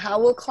question. How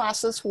will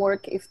classes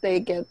work if they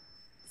get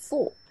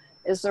full?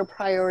 Is there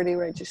priority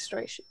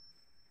registration?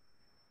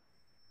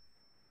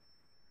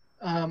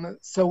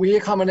 So we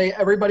accommodate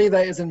everybody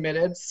that is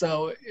admitted.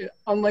 So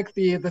unlike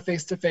the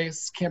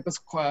face-to-face campus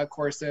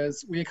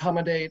courses, we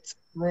accommodate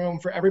room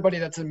for everybody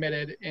that's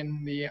admitted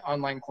in the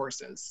online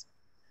courses.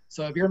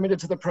 So if you're admitted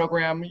to the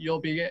program,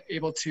 you'll be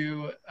able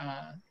to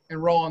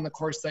enroll in the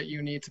course that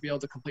you need to be able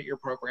to complete your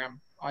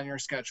program on your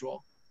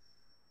schedule.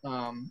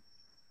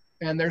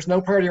 And there's no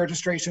priority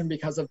registration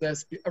because of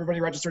this. Everybody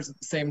registers at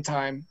the same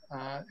time,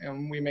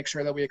 and we make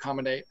sure that we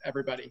accommodate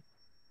everybody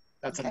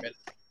that's admitted.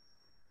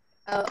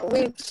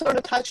 We've sort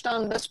of touched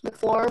on this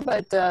before,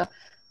 but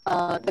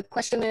the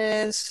question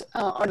is,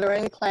 are there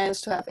any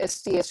plans to have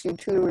SDSU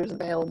tutors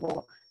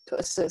available to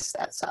assist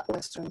at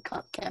Southwestern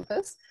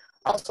Campus?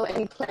 Also,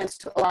 any plans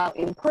to allow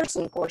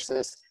in-person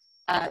courses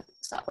at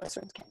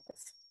Southwestern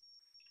Campus?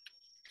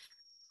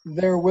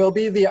 There will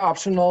be the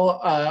optional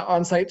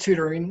on-site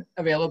tutoring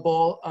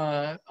available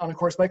on a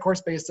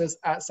course-by-course basis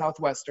at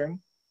Southwestern.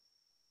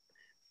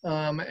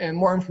 And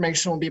more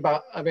information will be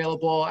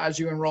available as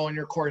you enroll in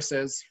your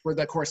courses for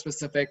the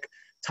course-specific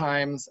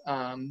times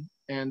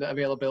and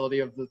availability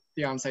of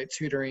the on-site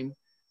tutoring.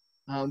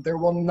 There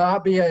will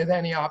not be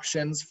any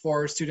options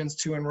for students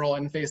to enroll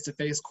in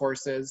face-to-face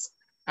courses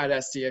at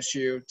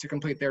SDSU to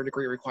complete their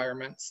degree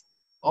requirements.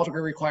 All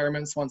degree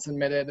requirements, once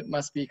admitted,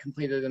 must be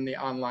completed in the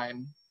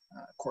online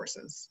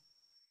courses.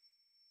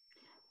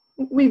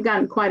 We've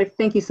gotten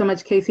thank you so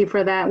much, Casey,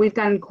 for that. We've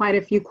gotten quite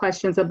a few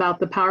questions about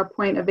the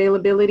PowerPoint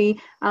availability.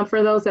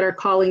 For those that are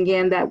calling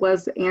in, that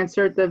was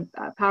answered. The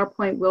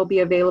PowerPoint will be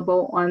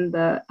available on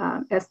the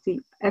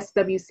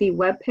SWC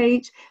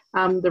webpage.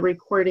 The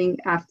recording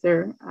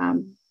after,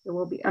 there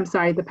will be, I'm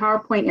sorry, the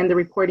PowerPoint and the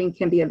recording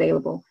can be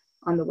available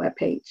on the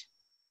webpage.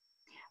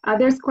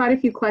 There's quite a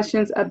few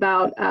questions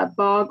about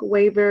BOG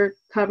waiver,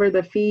 cover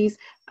the fees.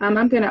 I'm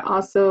going to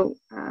also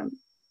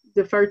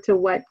defer to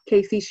what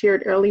Casey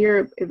shared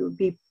earlier. It would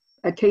be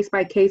a case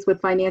by case with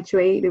financial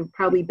aid. It would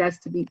probably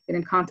best to be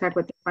in contact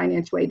with the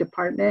financial aid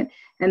department,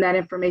 and that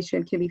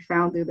information can be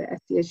found through the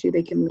SDSU.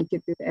 They can link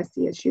it through the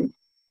SDSU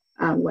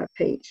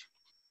webpage.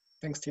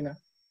 Thanks, Tina.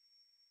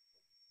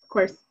 Of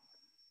course.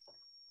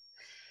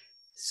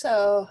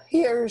 So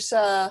here's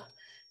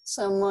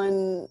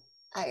someone,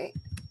 I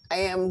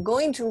am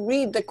going to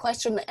read the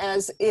question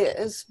as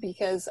is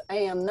because I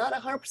am not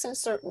 100%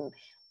 certain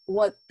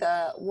what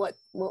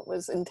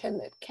was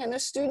intended. Can a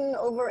student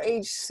over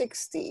age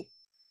 60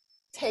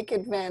 take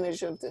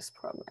advantage of this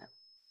program?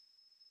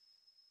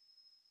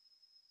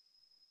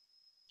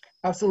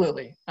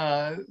 Absolutely.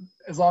 As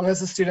long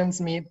as the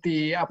students meet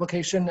the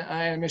application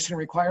and admission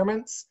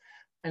requirements,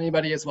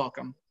 anybody is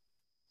welcome.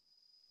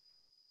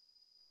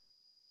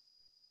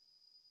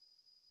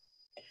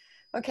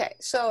 Okay,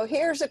 so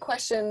here's a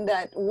question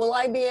that, will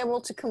I be able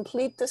to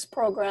complete this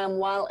program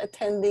while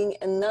attending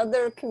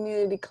another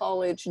community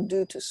college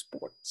due to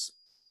sports?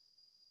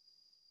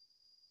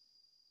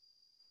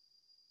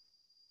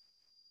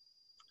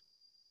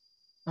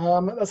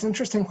 That's an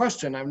interesting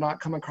question. I've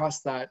not come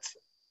across that.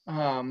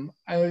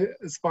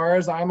 As far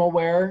as I'm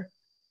aware,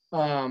 as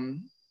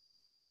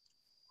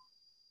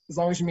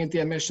long as you meet the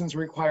admissions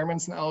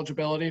requirements and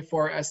eligibility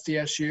for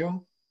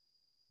SDSU,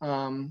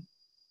 and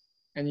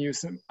you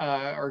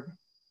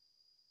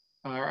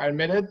are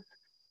admitted,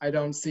 I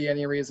don't see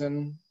any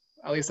reason,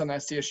 at least on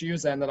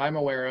SDSU's end that I'm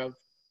aware of,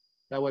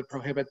 that would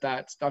prohibit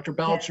that. Dr.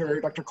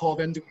 Belcher, Dr.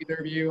 Colvin, do either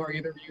of you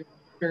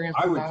experienced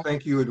I with would that?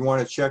 think you would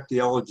want to check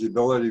the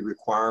eligibility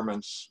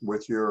requirements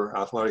with your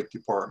athletic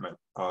department.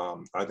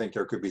 I think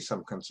there could be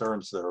some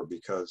concerns there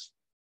because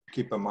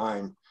keep in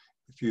mind,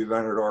 if you've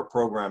entered our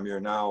program, you're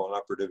now an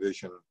upper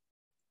division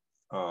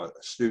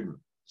student.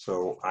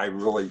 So I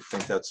really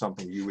think that's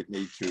something you would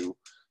need to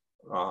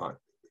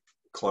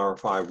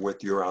clarify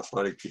with your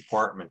athletic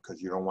department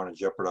because you don't want to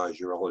jeopardize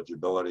your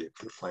eligibility if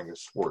you're playing a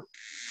sport.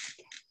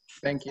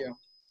 Thank you.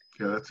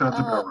 Yeah, that sounds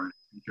about right.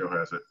 Joe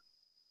has it.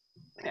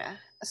 Yeah,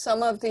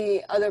 some of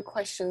the other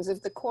questions,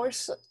 if the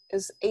course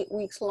is 8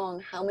 weeks long,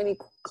 how many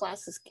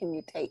classes can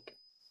you take?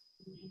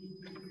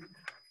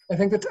 I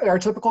think that our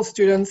typical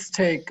students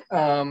take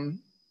 2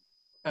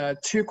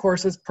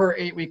 courses per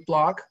 8-week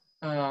block.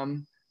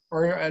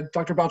 Or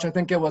Dr. Belch, I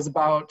think it was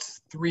about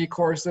 3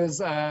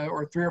 courses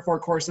or 3 or 4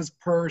 courses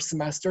per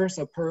semester.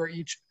 So per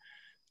each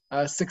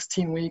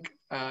 16-week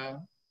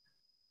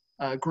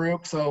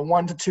group. So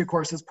 1 to 2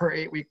 courses per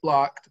 8-week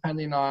block,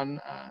 depending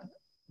on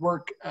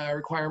work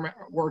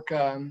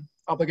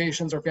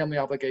obligations or family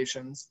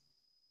obligations.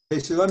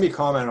 Casey, let me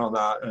comment on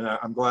that, and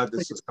I'm glad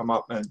this has come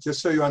up. And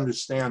just so you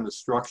understand the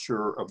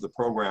structure of the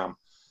program,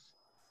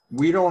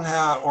 we don't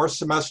have, our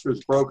semester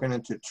is broken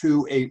into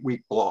 2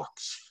 8-week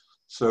blocks.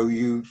 So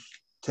you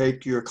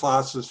take your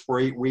classes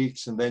for 8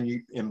 weeks, and then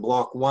you, in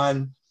block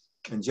 1,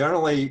 and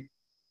generally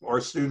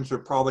our students are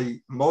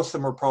probably, most of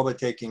them are probably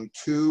taking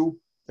 2.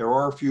 There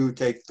are a few who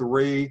take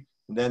 3,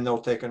 and then they'll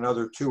take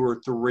another 2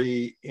 or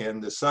 3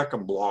 in the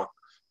second block.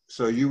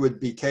 So you would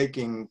be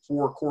taking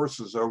 4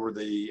 courses over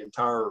the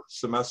entire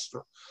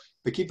semester.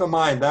 But keep in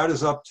mind, that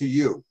is up to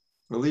you.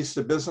 At least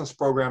the business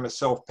program is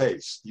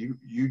self-paced.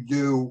 You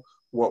do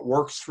what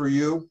works for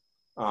you.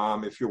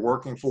 If you're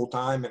working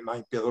full-time, it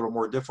might be a little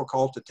more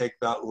difficult to take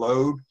that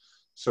load.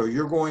 So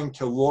you're going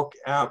to look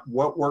at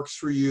what works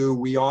for you.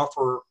 We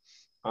offer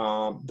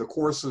the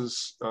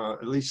courses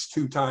at least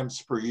 2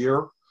 times per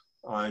year.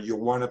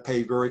 You'll want to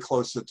pay very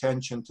close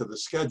attention to the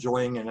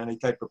scheduling and any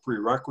type of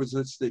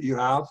prerequisites that you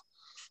have.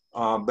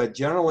 But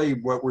generally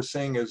what we're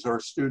seeing is our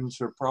students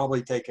are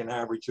probably taking an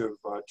average of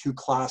 2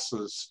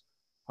 classes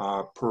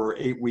per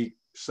 8-week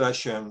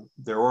session.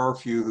 There are a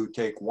few who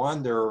take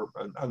 1. There are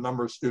a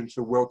number of students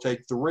who will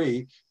take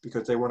 3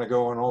 because they want to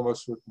go on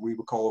almost what we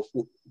would call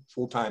a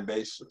full-time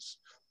basis.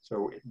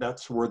 So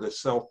that's where the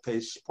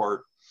self-paced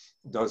part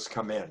does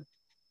come in.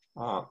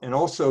 And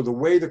also the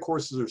way the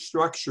courses are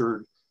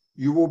structured,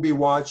 you will be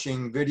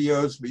watching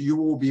videos, but you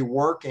will be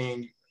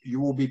working,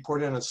 you will be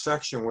put in a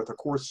section with a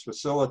course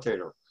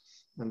facilitator.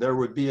 And there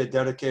would be a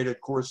dedicated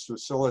course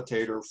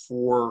facilitator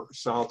for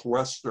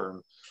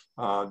Southwestern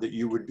that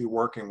you would be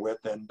working with.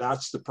 And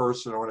that's the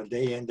person on a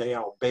day in, day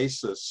out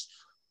basis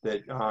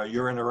that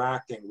you're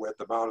interacting with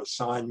about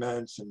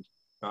assignments and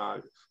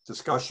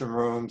discussion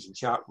rooms and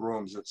chat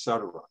rooms,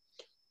 etc.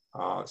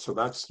 So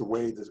that's the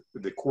way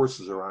the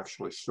courses are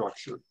actually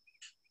structured.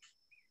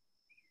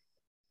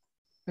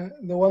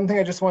 The one thing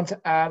I just want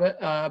to add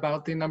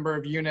about the number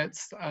of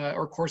units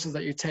or courses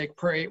that you take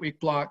per 8-week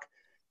block,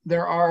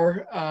 there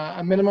are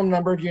a minimum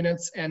number of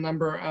units and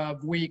number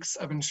of weeks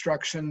of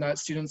instruction that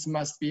students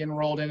must be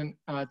enrolled in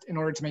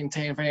order to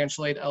maintain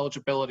financial aid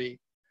eligibility.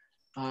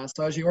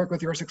 So as you work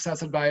with your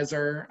success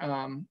advisor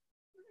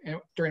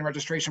during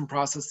registration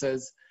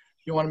processes,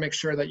 you want to make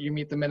sure that you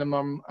meet the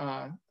minimum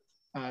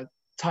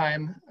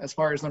time as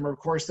far as number of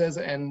courses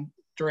and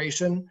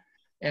duration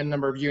and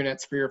number of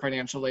units for your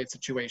financial aid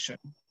situation.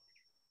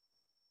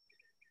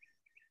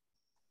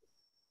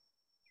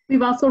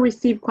 We've also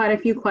received quite a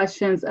few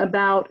questions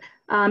about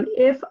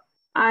if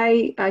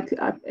I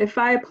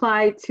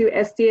applied to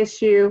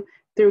SDSU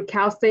through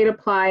Cal State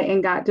Apply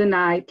and got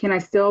denied, can I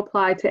still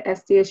apply to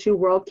SDSU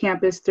World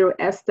Campus through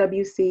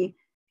SWC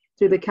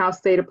through the Cal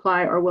State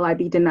Apply, or will I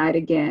be denied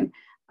again?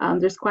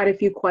 There's quite a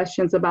few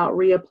questions about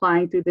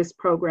reapplying through this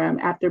program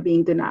after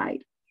being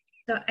denied.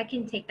 So I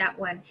can take that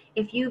one.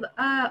 If you've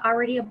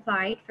already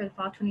applied for the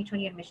fall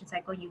 2020 admission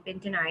cycle, you've been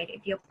denied.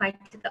 If you applied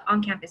to the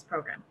on-campus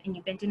program and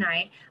you've been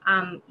denied,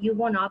 you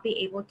will not be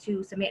able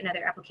to submit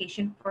another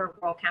application for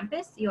World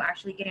Campus. You'll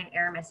actually get an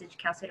error message.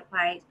 Cal State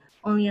Apply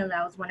only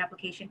allows 1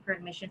 application per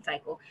admission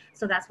cycle.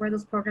 So that's where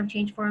those program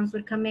change forms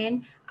would come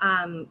in.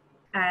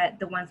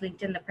 The ones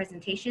linked in the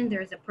presentation,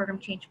 there is a program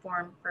change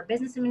form for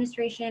business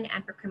administration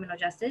and for criminal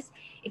justice.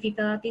 If you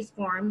fill out these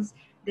forms,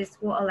 this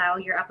will allow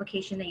your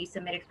application that you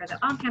submitted for the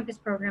on-campus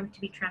program to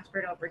be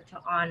transferred over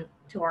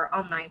to our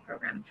online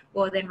program.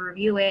 We'll then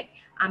review it.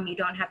 You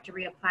don't have to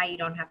reapply. You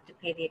don't have to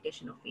pay the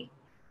additional fee.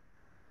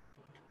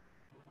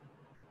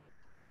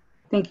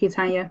 Thank you,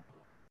 Tanya.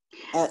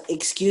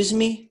 Excuse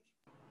me?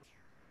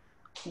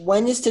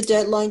 When is the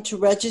deadline to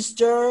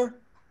register?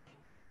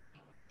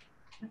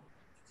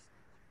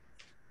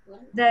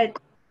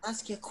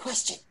 Ask you a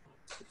question.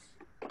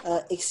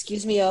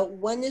 Excuse me,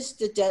 when is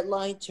the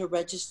deadline to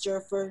register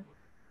for?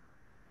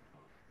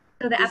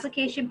 So the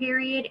application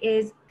period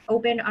is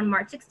open on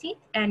March 16th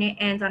and it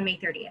ends on May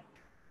 30th.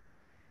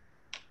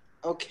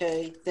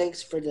 Okay,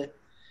 thanks for the.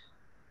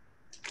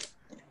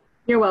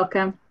 You're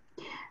welcome.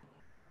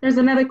 There's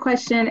another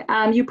question.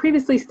 You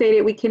previously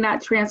stated we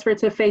cannot transfer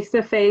to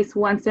face-to-face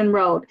once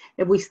enrolled.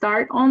 If we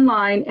start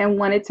online and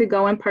wanted to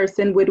go in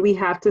person, would we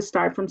have to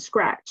start from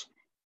scratch?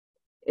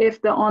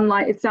 If the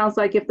online, it sounds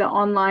like if the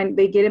online,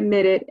 they get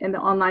admitted and the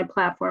online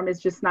platform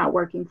is just not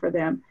working for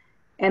them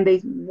and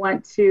they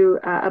want to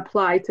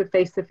apply to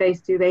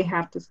face-to-face, do they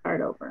have to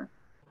start over?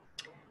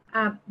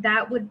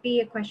 That would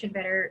be a question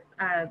better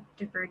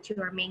deferred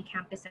to our main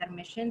campus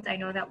admissions. I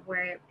know that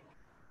we're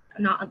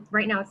not,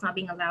 right now it's not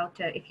being allowed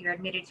to, if you're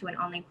admitted to an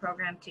online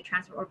program, to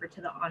transfer over to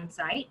the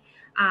on-site.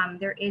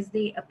 There is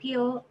the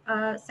appeal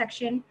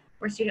section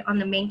or student on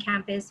the main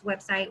campus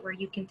website where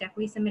you can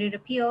definitely submit an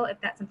appeal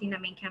if that's something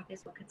that main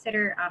campus will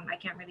consider. I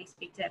can't really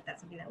speak to if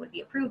that's something that would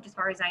be approved. As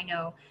far as I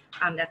know,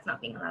 that's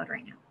not being allowed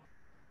right now.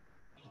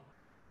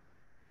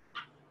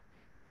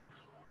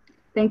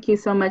 Thank you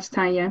so much,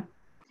 Tanya.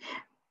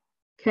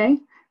 Okay.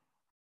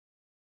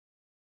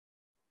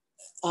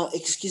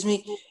 Excuse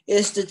me,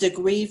 is the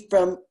degree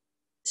from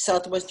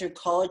Southwestern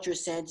College or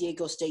San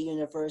Diego State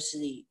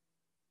University?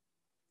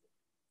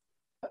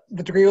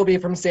 The degree will be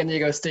from San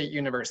Diego State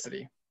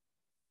University.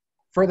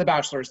 for the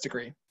bachelor's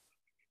degree.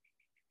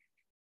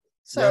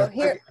 So Yeah,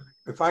 here,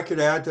 if I could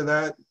add to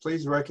that,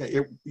 please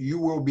you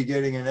will be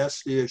getting an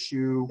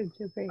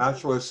SDSU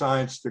Bachelor of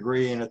Science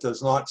degree, and it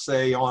does not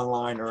say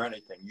online or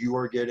anything. You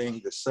are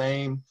getting the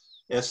same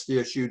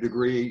SDSU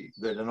degree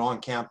that an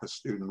on-campus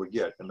student would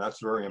get, and that's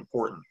very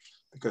important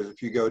because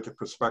if you go to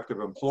prospective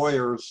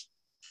employers,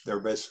 they're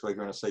basically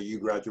going to say you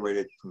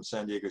graduated from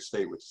San Diego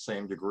State with the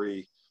same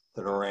degree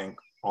that our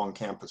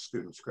on-campus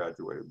students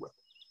graduated with.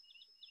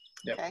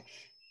 Yep. okay.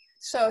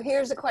 So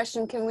here's a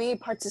question: can we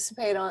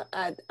participate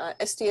at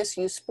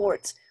SDSU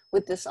sports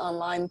with this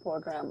online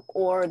program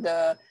or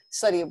the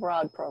study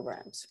abroad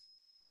programs?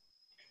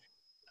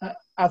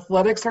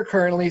 Athletics are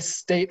currently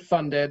state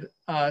funded,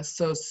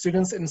 so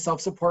students in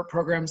self-support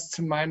programs,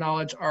 to my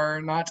knowledge,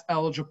 are not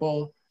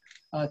eligible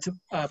to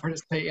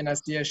participate in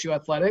SDSU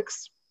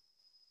athletics.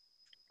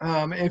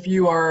 If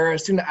you are a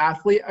student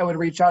athlete, I would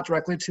reach out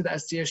directly to the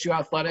SDSU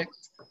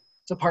athletics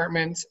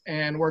department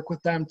and work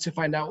with them to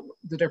find out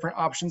the different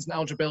options and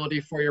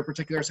eligibility for your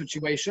particular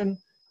situation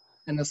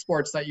and the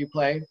sports that you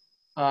play.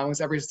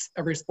 Because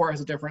every sport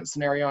has a different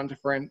scenario and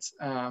different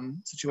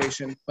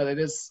situation, but it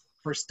is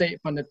for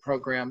state-funded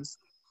programs.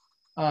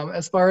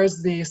 As far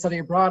as the study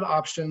abroad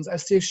options,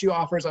 SDSU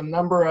offers a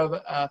number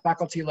of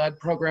faculty-led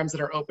programs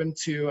that are open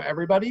to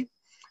everybody.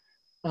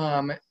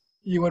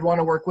 You would want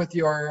to work with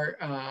your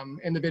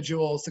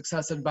individual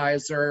success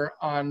advisor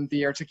on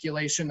the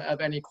articulation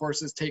of any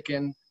courses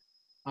taken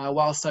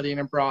while studying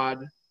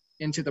abroad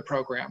into the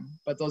program.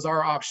 But those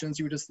are options.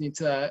 You would just need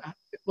to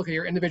look at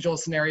your individual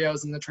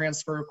scenarios and the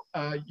transfer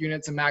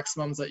units and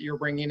maximums that you're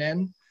bringing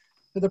in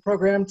to the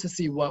program to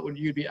see what would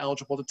you be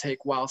eligible to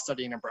take while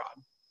studying abroad.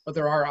 But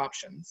there are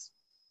options.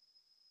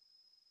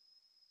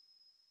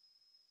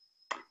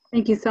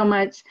 Thank you so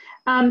much.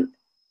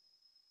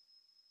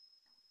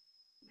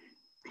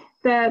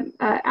 The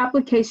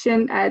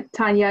application,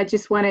 Tanya, I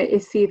just want to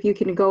see if you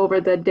can go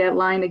over the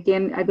deadline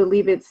again. I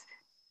believe it's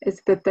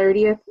the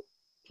 30th.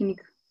 Can you,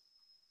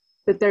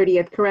 the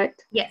 30th,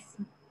 correct? Yes.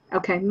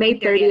 Okay, May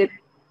 30th.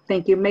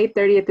 Thank you. May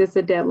 30th is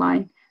the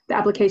deadline, the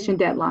application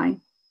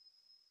deadline.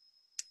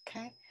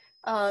 Okay.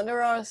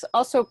 There are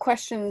also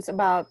questions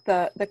about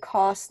the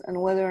cost and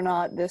whether or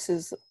not this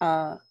is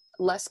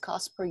less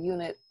cost per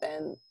unit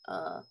than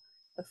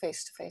the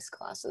face-to-face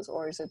classes,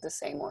 or is it the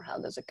same, or how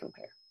does it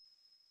compare?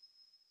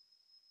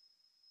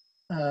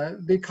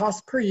 The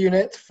cost per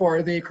unit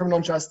for the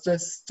criminal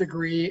justice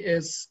degree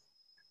is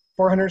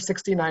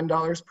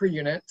 $469 per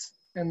unit,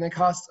 and the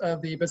cost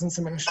of the business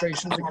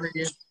administration degree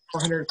is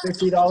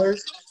 $450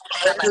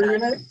 per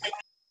unit.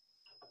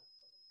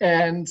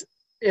 And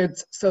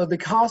so the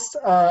cost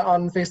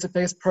on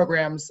face-to-face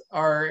programs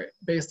are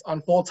based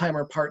on full-time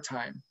or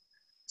part-time.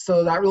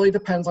 So that really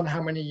depends on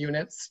how many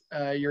units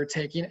you're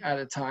taking at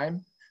a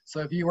time. So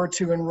if you were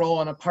to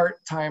enroll in a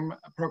part-time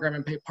program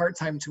and pay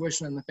part-time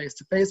tuition in the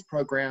face-to-face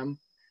program,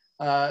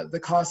 the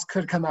cost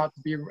could come out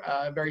to be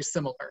very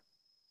similar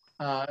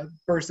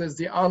versus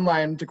the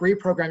online degree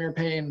program you're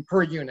paying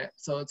per unit.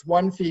 So it's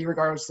one fee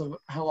regardless of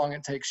how long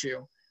it takes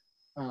you.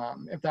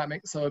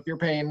 So if you're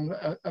paying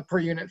a per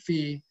unit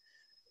fee,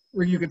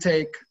 where you could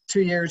take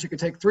 2 years, you could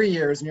take 3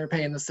 years, and you're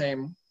paying the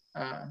same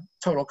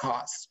total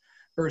cost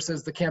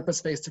versus the campus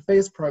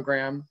face-to-face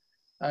program,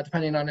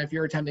 depending on if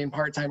you're attending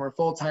part-time or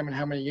full-time and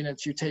how many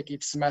units you take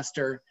each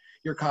semester,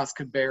 your cost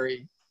could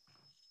vary.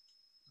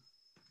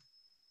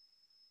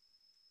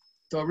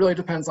 So it really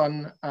depends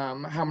on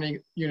how many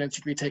units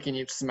you'd be taking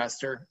each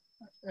semester,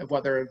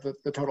 whether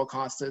the total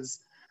cost is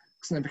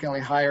significantly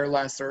higher,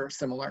 less, or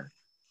similar.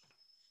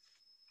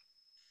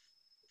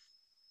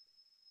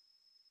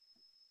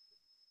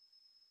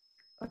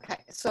 Okay,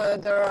 so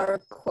there are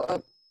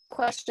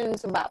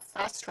questions about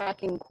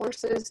fast-tracking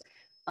courses.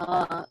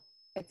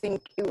 I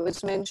think it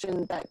was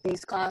mentioned that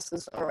these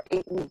classes are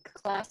 8-week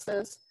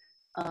classes,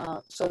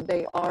 so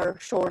they are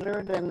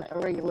shorter than a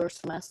regular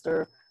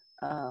semester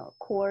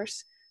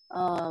course.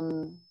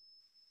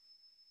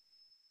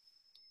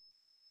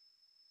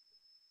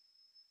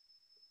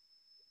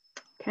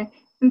 Okay,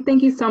 and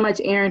thank you so much,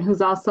 Aaron,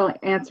 who's also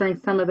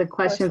answering some of the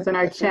questions in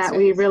our chat.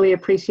 We really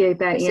appreciate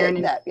that,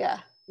 Aaron.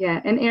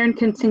 Yeah, and Aaron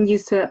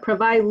continues to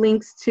provide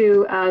links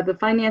to the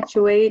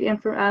financial aid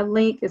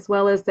link as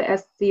well as the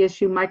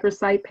SDSU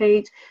Microsite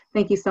page.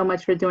 Thank you so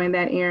much for doing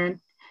that, Aaron.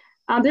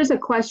 There's a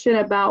question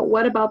about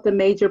what about the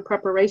major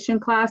preparation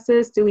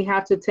classes? Do we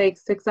have to take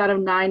 6 out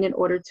of 9 in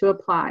order to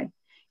apply?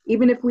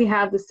 Even if we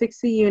have the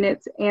 60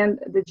 units and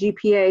the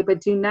GPA, but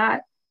do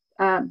not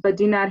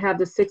have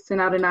the 6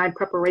 out of 9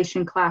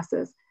 preparation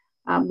classes,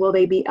 will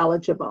they be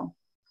eligible?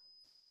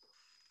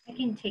 I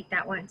can take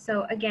that one.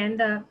 So again,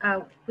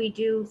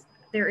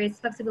 there is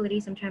flexibility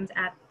sometimes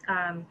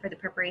for the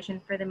preparation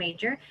for the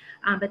major,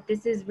 but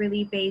this is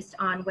really based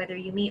on whether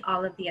you meet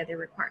all of the other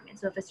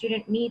requirements. So if a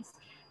student meets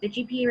the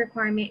GPA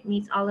requirement,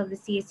 meets all of the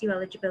CSU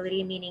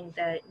eligibility, meaning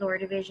the lower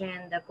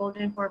division, the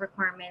Golden Core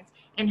requirements,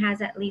 and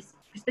has at least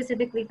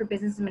specifically for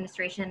business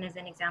administration, as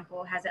an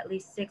example, has at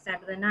least 6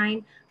 out of the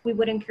 9, we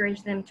would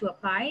encourage them to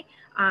apply.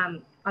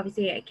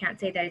 Obviously, I can't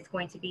say that it's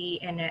going to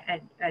be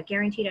a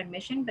guaranteed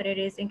admission, but it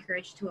is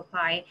encouraged to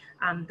apply.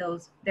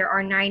 There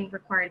are 9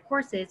 required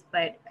courses,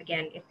 but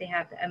again, if they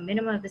have a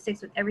minimum of the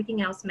 6 with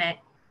everything else met,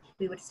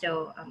 we would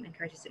still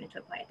encourage a student to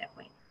apply at that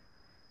point.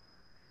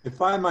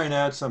 If I might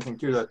add something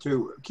to that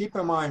too, keep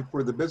in mind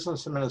for the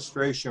business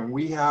administration,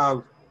 we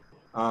have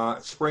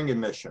spring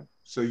admission.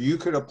 So you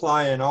could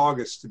apply in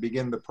August to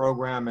begin the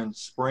program in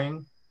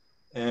spring.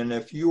 And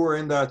if you were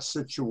in that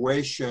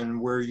situation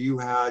where you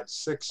had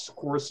 6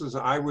 courses,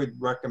 I would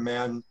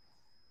recommend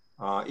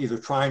either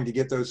trying to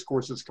get those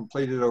courses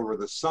completed over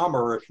the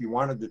summer if you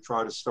wanted to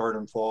try to start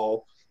in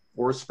fall,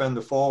 or spend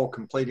the fall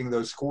completing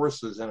those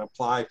courses and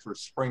apply for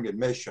spring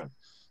admission.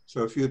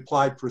 So if you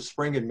applied for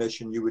spring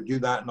admission, you would do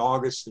that in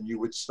August and you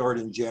would start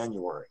in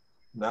January.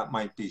 That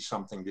might be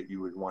something that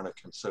you would want to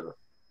consider.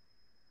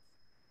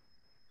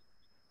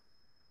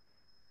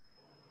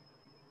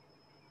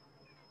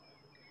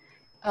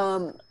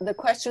 The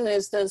question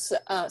is, does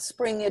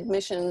spring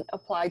admission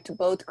apply to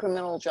both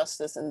criminal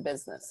justice and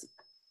business?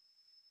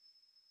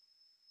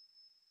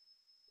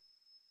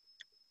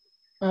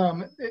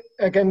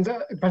 Again,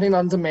 depending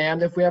on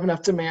demand, if we have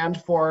enough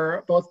demand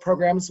for both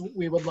programs,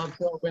 we would love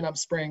to open up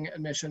spring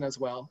admission as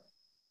well.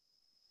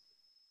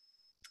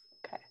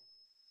 Okay.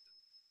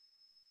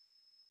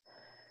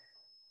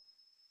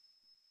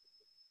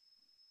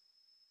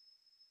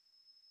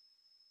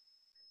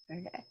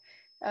 Okay.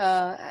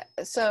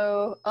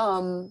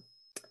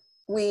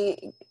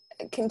 We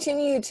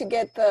continue to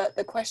get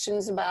the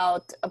questions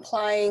about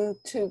applying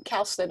to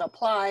CalSTAT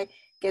Apply,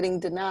 getting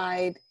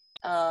denied.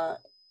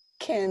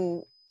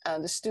 Can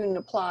the student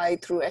apply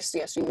through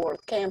SDSU Global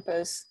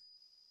Campus?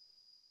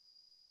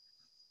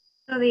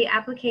 So the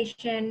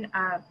application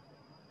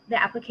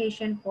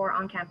for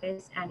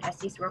on-campus and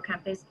SDSU Global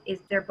Campus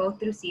they're both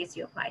through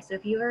CSU Apply. So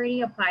if you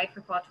already applied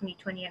for fall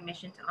 2020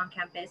 admission to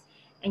on-campus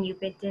and you've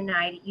been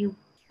denied, you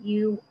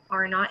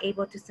are not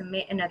able to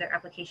submit another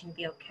application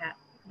via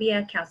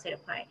CalSTAT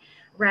Apply.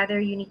 Rather,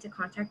 you need to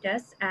contact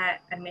us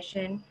at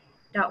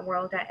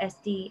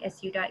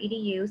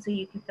admission.world@sdsu.edu so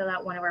you can fill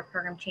out one of our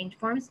program change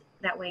forms.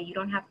 That way you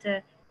don't have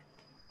to,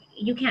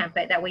 you can,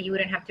 but that way you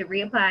wouldn't have to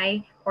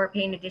reapply or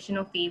pay an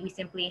additional fee. We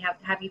simply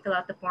have you fill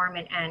out the form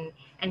and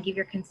give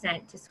your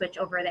consent to switch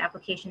over the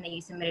application that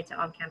you submitted to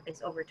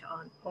on-campus over to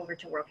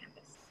World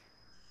Campus.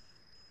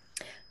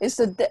 Is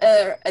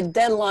there a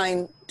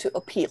deadline to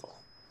appeal?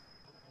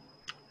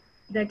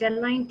 The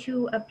deadline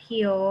to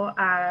appeal,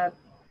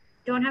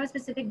 don't have a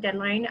specific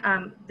deadline.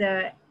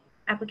 The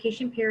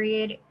application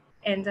period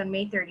ends on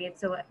May 30th,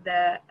 so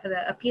the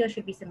appeal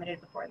should be submitted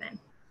before then.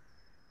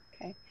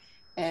 Okay,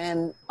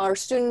 and are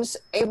students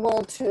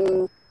able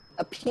to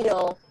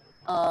appeal,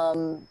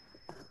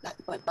 that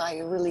went by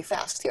really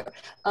fast here,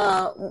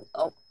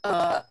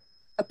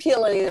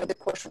 appeal any of the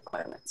course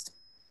requirements?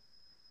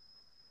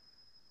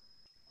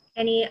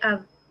 Any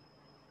of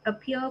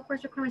appeal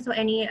course requirements, so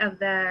any of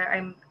the,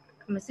 I'm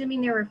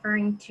assuming they're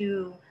referring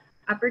to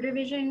upper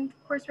division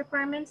course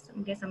requirements. I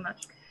guess I'm not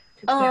too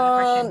clear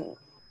on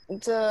the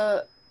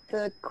question.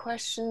 The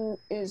question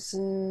is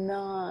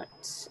not,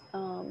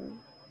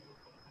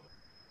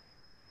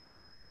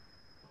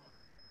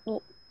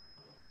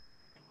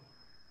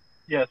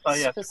 yes, I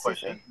asked the specific.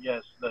 question.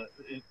 Yes,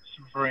 it's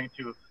referring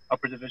to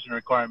upper division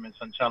requirements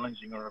on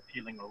challenging or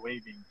appealing or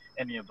waiving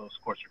any of those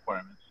course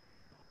requirements.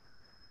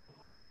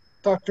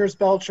 Drs.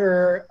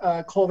 Belcher,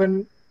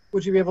 Colvin,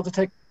 would you be able to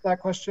take that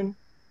question?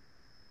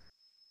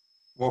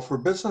 Well, for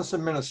business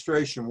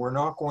administration, we're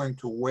not going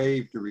to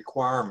waive the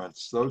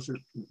requirements. Those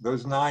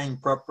 9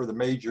 prep for the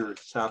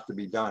majors have to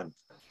be done.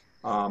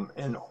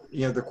 And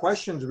the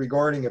questions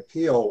regarding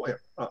appeal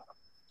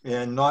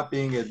and not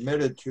being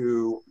admitted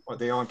to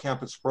the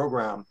on-campus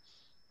program,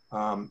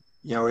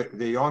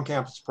 the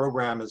on-campus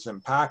program is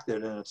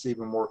impacted and it's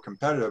even more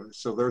competitive.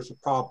 So there's a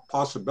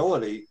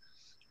possibility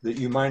that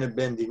you might have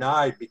been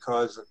denied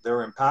because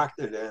they're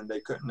impacted and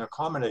they couldn't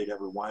accommodate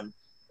everyone.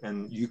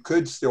 And you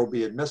could still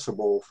be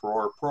admissible for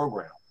our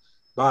program.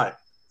 But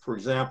for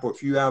example,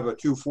 if you have a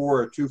 2.4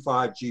 or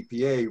 2.5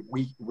 GPA,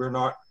 we're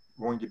not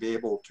going to be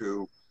able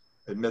to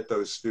admit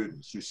those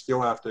students. You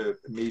still have to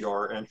meet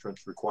our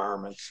entrance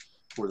requirements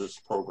for this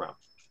program.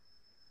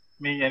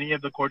 May any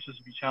of the courses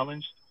be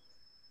challenged?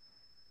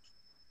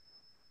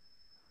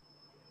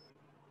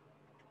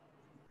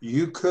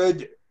 You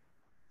could,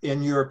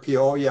 in your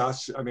appeal,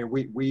 yes. I mean,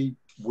 we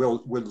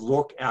would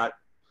look at,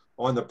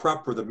 on the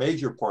prep for the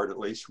major part at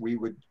least, we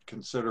would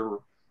consider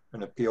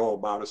an appeal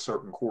about a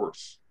certain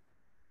course,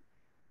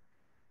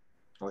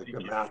 like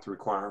a math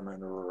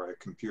requirement or a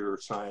computer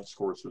science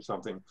course or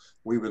something.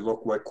 We would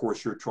look what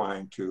course you're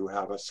trying to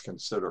have us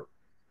consider.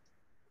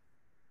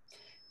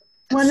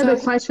 One of the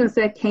questions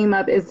that came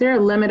up, is there a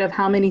limit of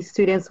how many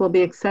students will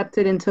be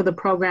accepted into the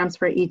programs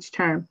for each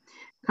term?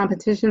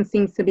 Competition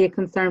seems to be a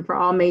concern for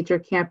all major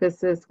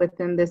campuses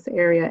within this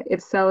area.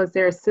 If so, is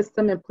there a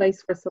system in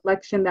place for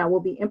selection that will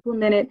be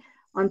implemented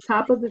on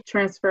top of the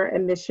transfer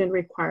admission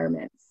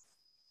requirements?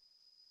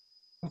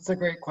 That's a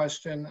great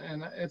question.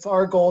 And it's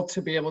our goal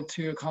to be able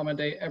to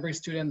accommodate every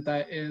student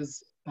that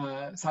is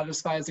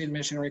satisfies the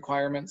admission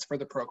requirements for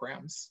the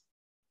programs.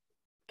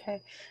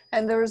 Okay,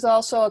 and there's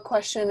also a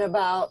question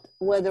about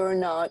whether or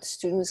not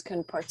students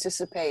can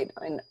participate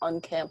in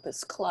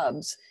on-campus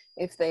clubs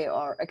if they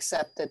are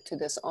accepted to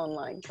this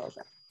online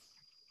program.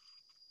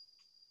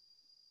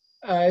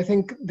 I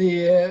think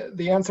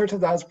the answer to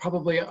that is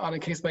probably on a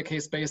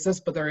case-by-case basis,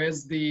 but there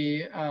is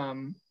the,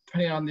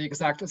 depending on the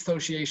exact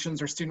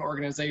associations or student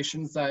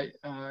organizations that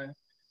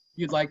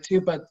you'd like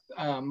to, but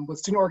with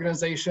student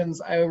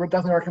organizations, I would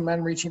definitely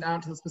recommend reaching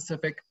out to the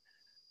specific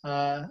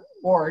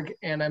org,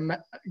 and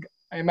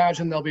I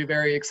imagine they'll be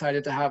very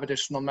excited to have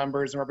additional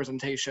members and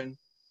representation.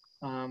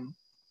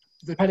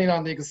 Depending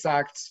on the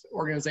exact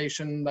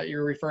organization that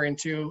you're referring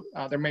to,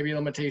 there may be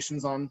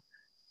limitations on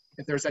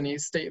if there's any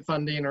state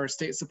funding or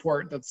state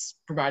support that's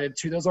provided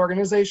to those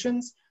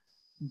organizations.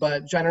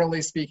 But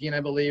generally speaking, I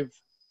believe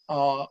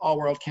all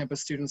World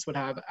Campus students would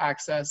have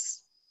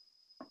access.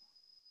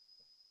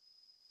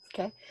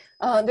 Okay,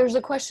 there's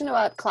a question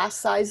about class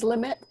size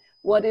limit.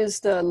 What is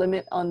the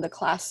limit on the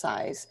class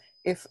size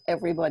if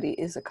everybody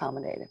is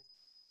accommodated?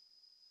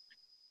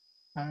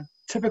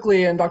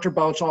 Typically, and Dr.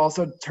 Belch, I'll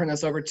also turn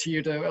this over to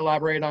you to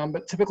elaborate on,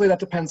 but typically that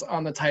depends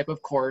on the type of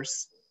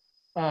course.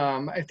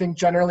 I think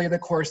generally the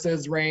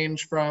courses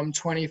range from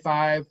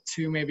 25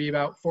 to maybe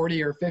about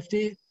 40 or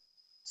 50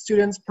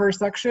 students per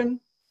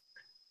section.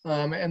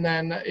 And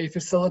then a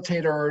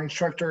facilitator or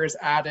instructor is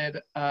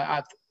added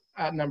at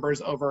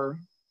numbers over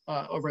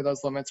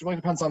those limits. It really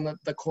depends on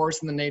the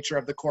course and the nature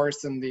of the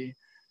course. And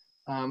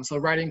so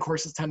writing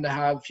courses tend to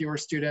have fewer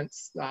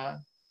students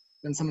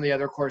than some of the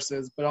other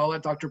courses, but I'll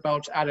let Dr.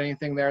 Belch add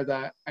anything there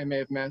that I may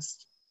have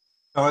missed.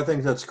 No, I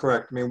think that's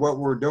correct. I mean, what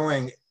we're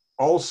doing,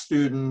 all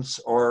students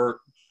are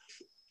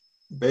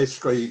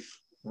basically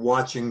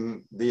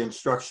watching the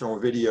instructional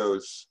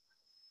videos,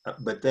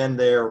 but then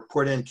they're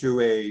put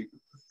into a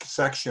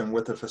section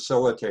with a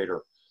facilitator,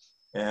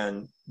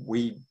 and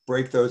we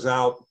break those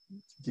out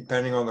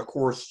depending on the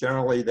course.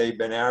 Generally, they've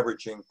been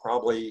averaging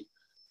probably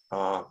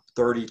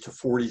 30 to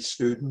 40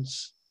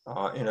 students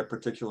in a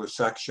particular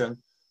section.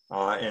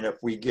 And if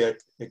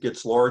it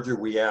gets larger,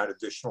 we add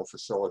additional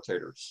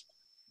facilitators.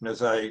 And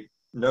as I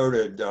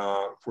noted,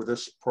 for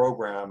this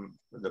program,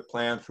 the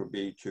plans would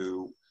be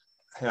to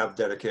have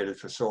dedicated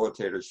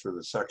facilitators for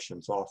the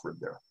sections offered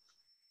there.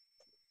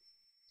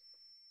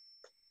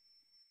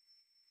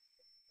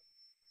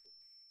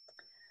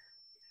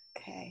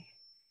 Okay.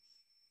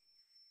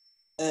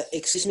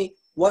 Excuse me,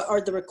 what are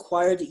the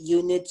required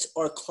units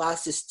or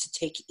classes to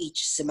take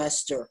each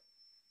semester?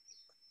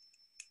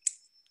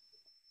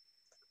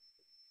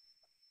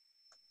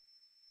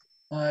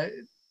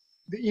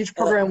 Each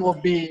program will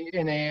be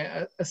in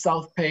a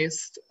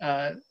self-paced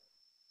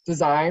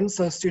design,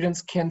 so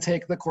students can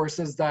take the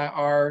courses that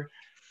are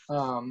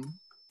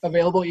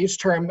available each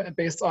term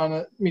based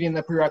on meeting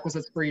the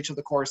prerequisites for each of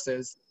the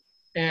courses,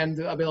 and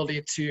the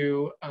ability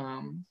to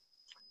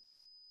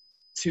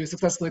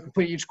successfully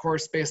complete each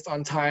course based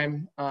on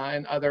time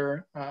and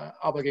other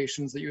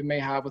obligations that you may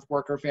have with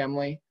work or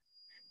family.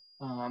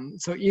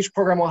 So each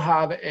program will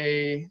have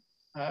a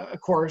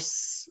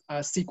course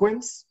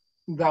sequence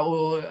that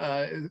will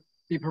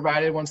be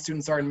provided when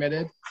students are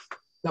admitted,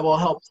 that will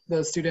help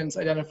the students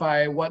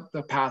identify what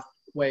the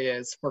pathway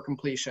is for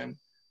completion.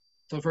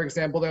 So for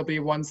example, there'll be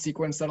one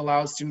sequence that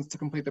allows students to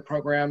complete the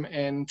program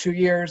in 2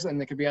 years, and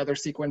there could be other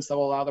sequence that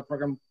will allow the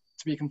program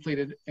to be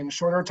completed in a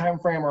shorter time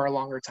frame or a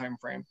longer time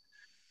frame.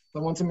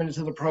 But once admitted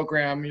to the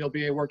program, you'll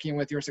be working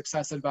with your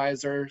success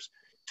advisors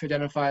to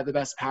identify the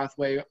best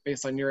pathway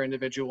based on your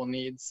individual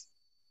needs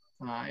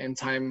and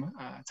time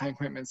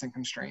commitments and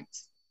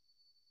constraints.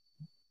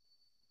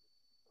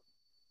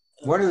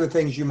 One of the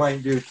things you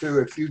might do too,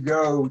 if you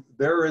go,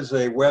 there is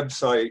a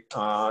website,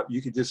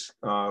 you could just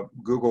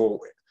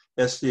Google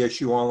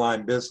SDSU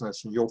Online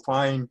Business, and you'll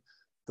find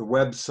the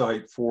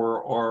website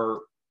for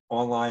our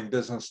online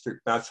business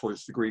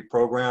bachelor's degree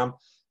program.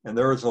 And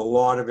there is a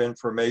lot of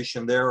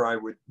information there. I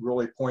would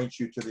really point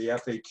you to the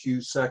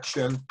FAQ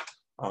section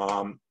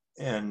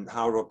and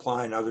how to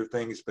apply and other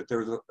things, but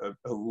there's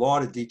a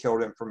lot of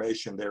detailed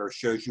information there. It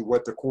shows you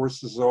what the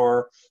courses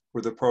are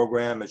for the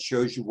program. It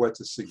shows you what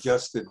the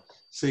suggested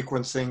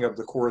sequencing of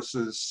the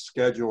courses,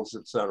 schedules,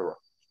 etc.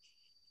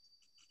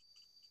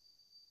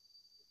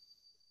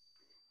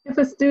 If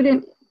a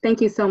student,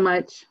 thank you so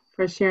much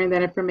for sharing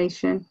that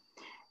information.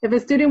 If a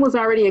student was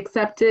already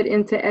accepted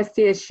into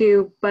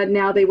SDSU, but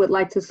now they would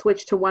like to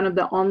switch to one of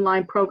the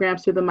online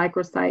programs through the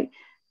microsite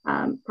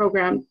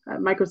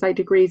microsite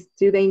degrees,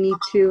 do they need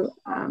to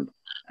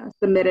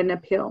submit an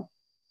appeal?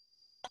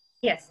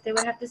 Yes, they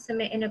would have to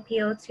submit an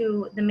appeal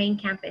to the main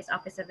campus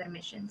Office of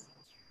Admissions.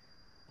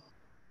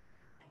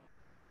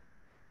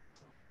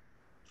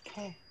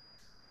 Okay.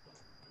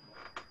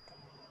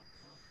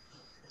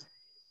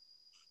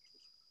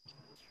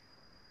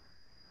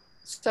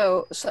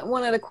 So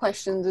one of the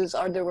questions is,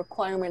 are the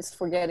requirements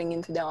for getting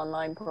into the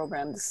online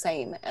program the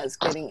same as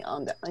getting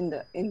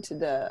into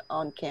the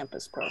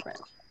on-campus program?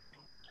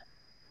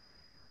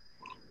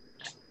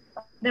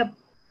 Yes,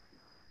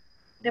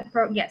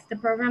 the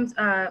programs,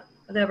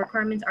 the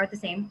requirements are the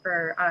same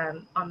for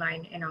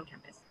online and on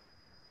campus.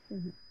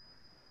 Mm-hmm.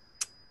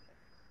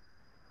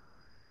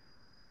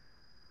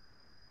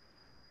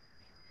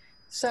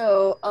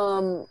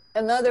 So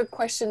another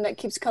question that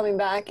keeps coming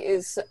back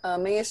is,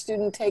 may a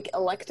student take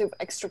elective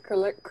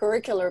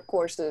extracurricular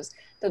courses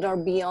that are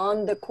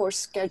beyond the course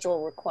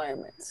schedule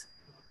requirements?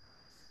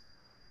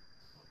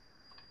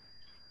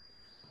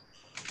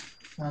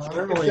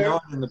 Generally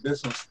not in the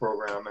business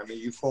program. I mean,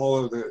 you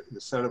follow the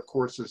set of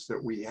courses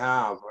that we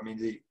have. I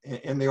mean,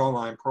 in the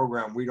online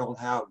program, we don't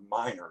have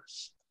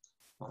minors.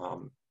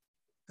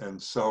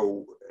 And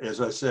so,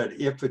 as I said,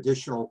 if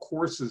additional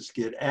courses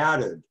get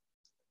added,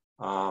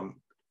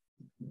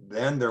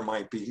 then there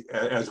might be,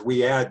 as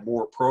we add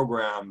more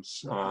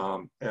programs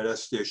at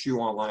SDSU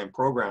online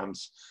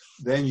programs,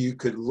 then you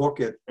could look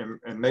at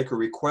and make a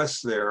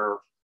request there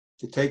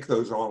to take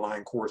those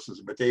online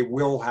courses, but they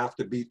will have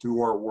to be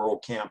through our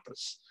World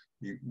Campus.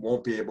 You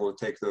won't be able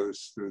to take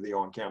those through the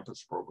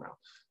on-campus program.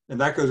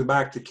 And that goes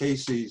back to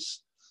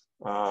Casey's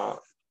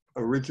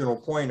original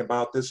point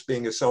about this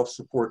being a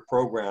self-support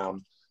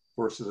program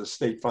versus a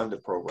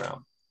state-funded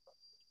program.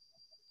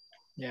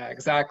 Yeah,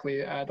 exactly.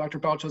 Dr.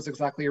 Belch is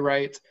exactly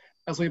right.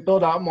 As we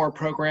build out more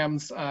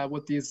programs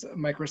with these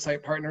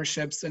microsite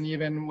partnerships, and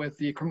even with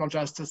the criminal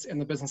justice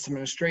and the business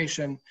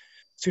administration,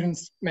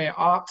 students may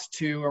opt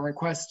to or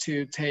request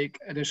to take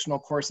additional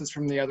courses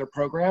from the other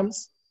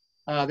programs.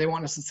 They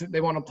want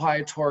to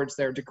apply towards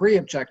their degree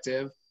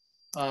objective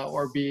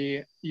or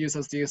be used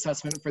as the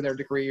assessment for their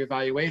degree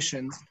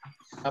evaluations,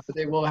 but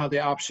they will have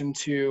the option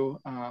to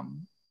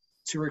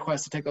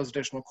request to take those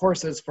additional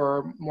courses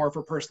for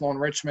personal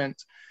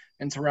enrichment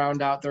and to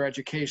round out their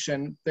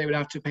education. They would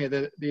have to pay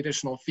the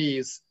additional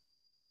fees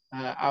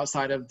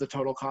outside of the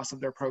total cost of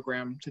their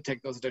program to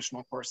take those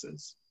additional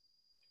courses.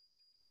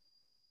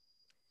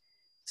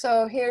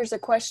 So here's a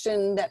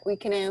question that we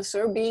can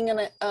answer. Being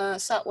a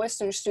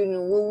Southwestern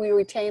student, will we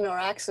retain our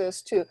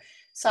access to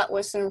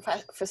Southwestern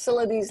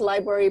facilities,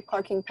 library,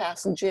 parking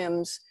pass,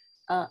 gyms,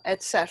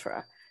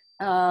 etc.?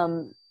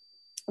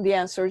 The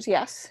answer is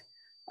yes.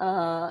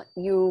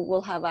 You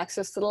will have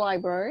access to the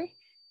library,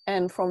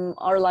 and from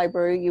our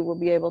library, you will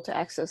be able to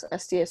access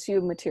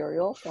SDSU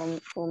material from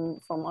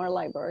our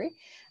library.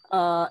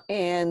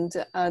 And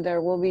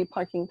there will be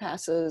parking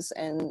passes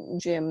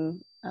and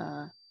gym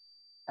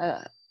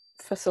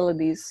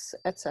facilities,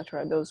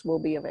 etc. Those will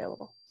be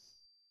available.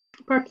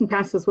 Parking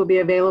passes will be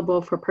available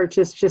for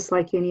purchase just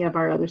like any of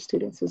our other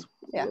students as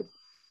well.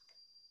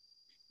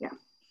 Yeah.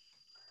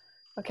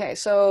 Okay,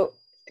 so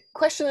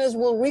question is,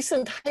 will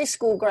recent high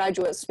school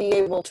graduates be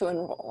able to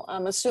enroll?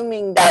 I'm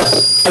assuming that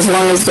as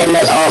long as they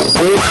met all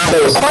the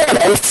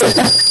requirements.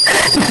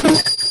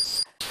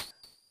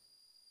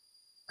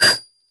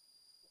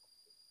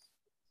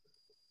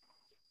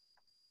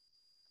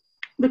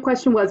 The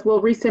question was,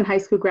 will recent high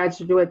school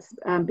graduates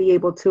be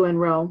able to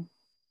enroll?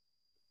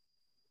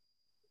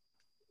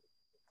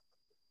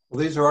 Well,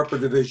 these are upper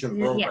division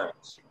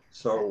programs. Yeah.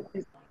 So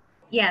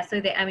yeah,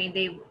 so they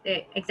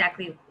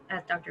exactly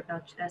as Dr.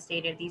 Belch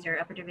stated, these are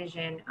upper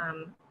division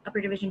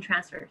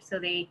transfer. So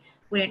they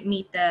wouldn't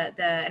meet the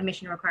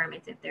admission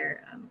requirements if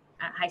they're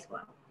high school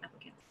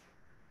applicants.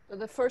 So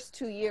the first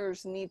 2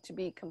 years need to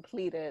be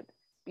completed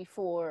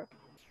before,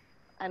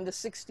 and the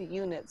 60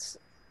 units.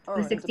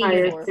 The 60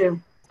 units.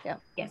 Yeah.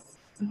 Yes.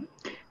 Mm-hmm.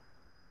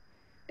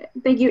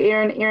 Thank you,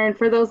 Erin. Erin,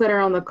 for those that are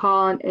on the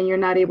call and you're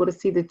not able to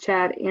see the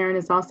chat, Erin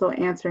is also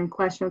answering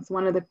questions.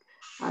 One of the,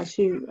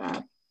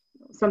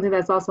 something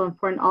that's also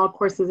important, all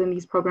courses in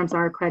these programs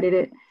are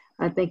accredited.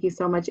 Thank you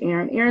so much,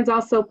 Erin. Erin's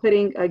also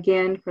putting,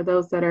 again, for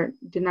those that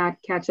did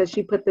not catch us,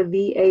 she put the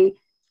VA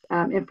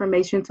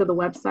information to the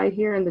website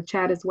here in the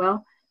chat as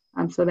well,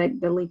 so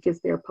that the link is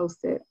there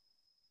posted.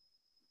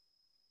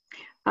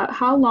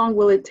 How long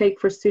will it take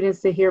for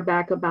students to hear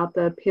back about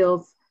the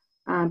appeals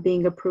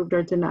being approved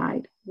or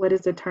denied? What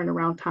is the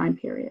turnaround time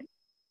period?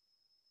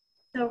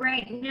 So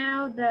right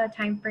now, the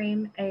time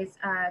frame is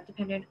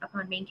dependent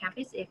upon main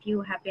campus. If you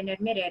have been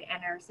admitted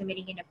and are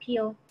submitting an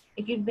appeal,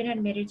 if you've been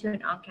admitted to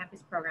an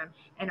on-campus program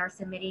and are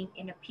submitting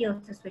an appeal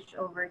to switch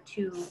over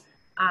to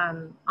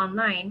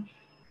online,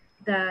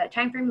 the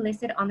time frame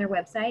listed on their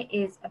website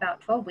is about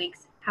 12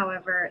 weeks.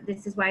 However,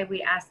 this is why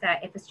we ask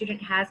that if a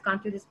student has gone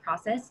through this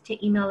process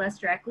to email us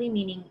directly,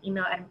 meaning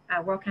email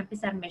at World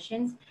Campus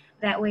Admissions.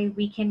 That way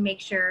we can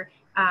make sure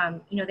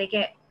they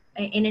get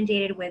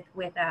inundated with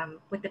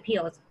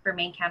appeals for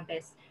main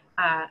campus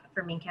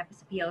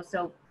appeals.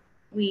 So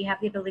we have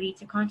the ability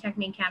to contact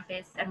main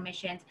campus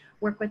admissions,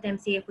 work with them,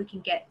 see if we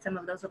can get some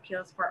of those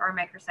appeals for our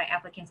microsite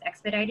applicants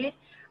expedited.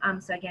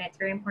 So again, it's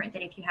very important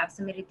that if you have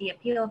submitted the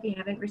appeal, if you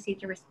haven't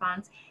received a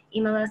response,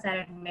 email us at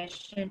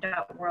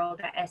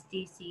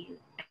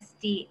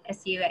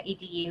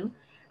admission.world@sdsu.edu.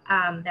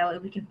 That way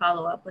we can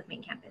follow up with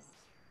main campus.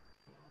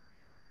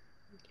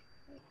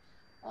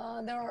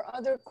 There are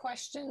other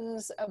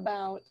questions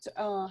about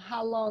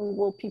how long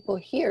will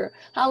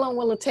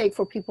it take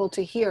for people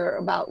to hear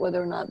about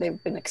whether or not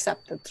they've been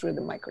accepted through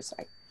the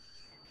microsite?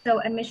 So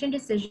admission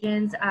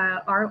decisions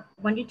are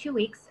 1 to 2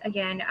 weeks.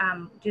 Again,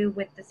 due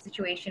with the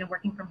situation of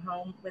working from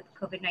home with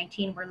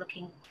COVID-19, we're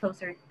looking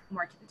closer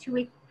more to the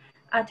 2-week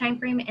time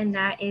frame, and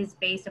that is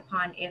based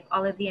upon if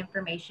all of the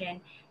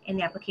information in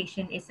the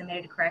application is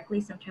submitted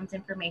correctly. Sometimes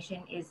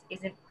information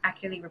isn't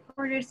accurately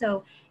reported,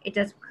 so it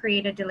does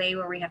create a delay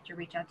where we have to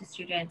reach out to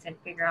students and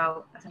figure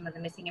out some of the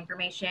missing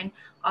information.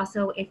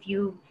 Also, if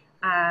you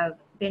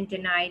been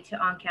denied to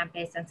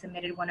on-campus and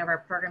submitted one of our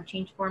program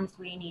change forms,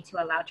 we need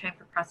to allow time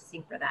for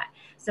processing for that.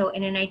 So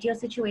in an ideal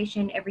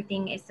situation,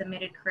 everything is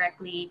submitted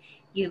correctly.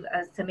 You've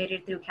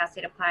submitted through Cal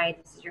State Applied.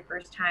 This is your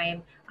first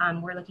time.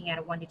 We're looking at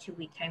a 1 to 2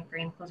 week time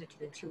frame, closer to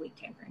the 2-week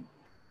time frame.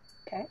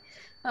 Okay.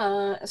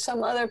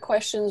 Some other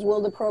questions.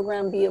 Will the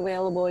program be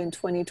available in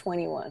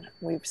 2021?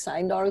 We've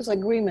signed our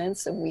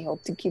agreements and we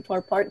hope to keep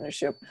our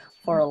partnership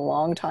for a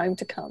long time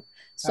to come.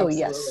 So Absolutely.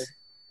 Yes.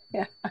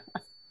 Yeah.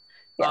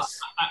 Yes.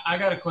 I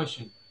got a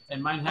question,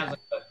 and mine has like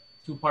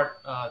two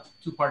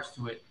parts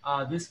to it.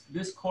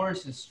 This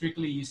course is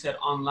strictly, you said,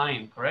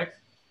 online,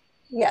 correct?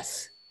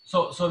 Yes.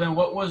 So then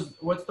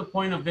what's the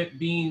point of it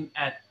being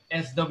at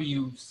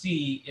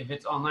SWC if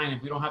it's online,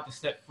 if we don't have to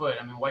step foot?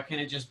 I mean, why can't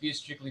it just be a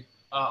strictly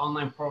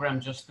online program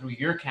just through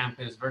your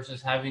campus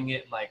versus having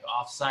it like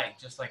off-site,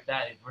 just like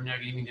that, if we're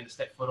never even going to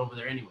step foot over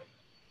there anyway?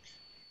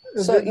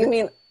 So you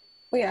mean,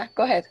 yeah,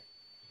 go ahead.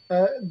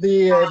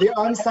 The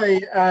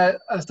on-site at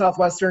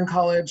Southwestern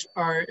College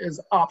is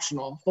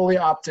optional, fully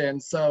opt-in.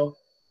 So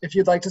if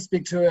you'd like to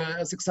speak to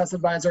a success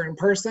advisor in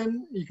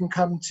person, you can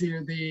come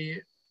to the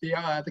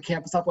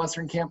campus,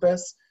 Southwestern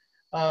campus,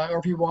 or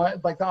if you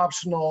want like the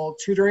optional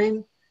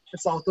tutoring,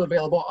 it's also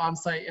available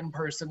on-site in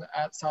person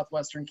at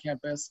Southwestern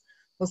campus.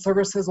 The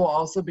services will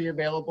also be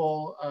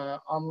available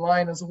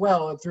online as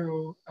well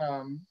through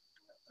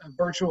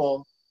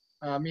virtual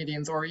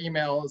meetings or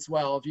email as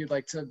well, if you'd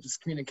like to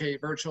just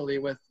communicate virtually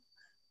with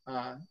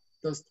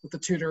the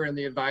tutor and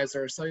the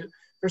advisor. So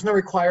there's no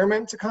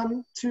requirement to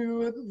come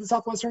to the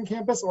Southwestern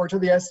campus or to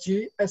the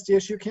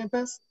SDSU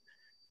campus,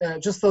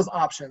 just those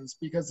options,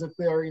 because if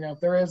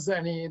there is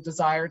any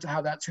desire to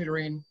have that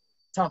tutoring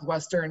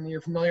Southwestern, you're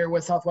familiar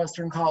with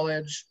Southwestern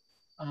College,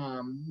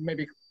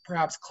 maybe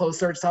perhaps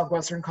closer to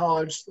Southwestern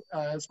College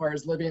as far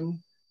as living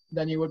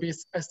than you would be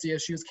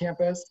SDSU's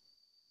campus.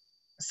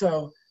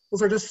 So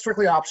those are just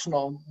strictly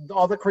optional.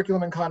 All the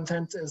curriculum and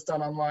content is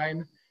done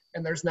online,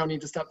 and there's no need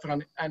to step foot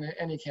on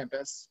any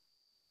campus.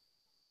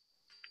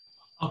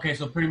 Okay,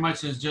 so pretty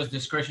much it's just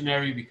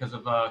discretionary because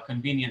of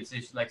convenience.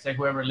 It's like, say,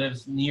 whoever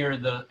lives near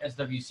the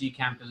SWC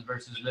campus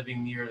versus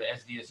living near the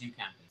SDSU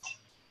campus.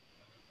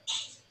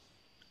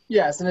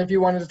 Yes, and if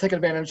you wanted to take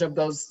advantage of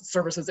those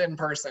services in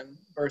person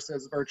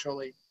versus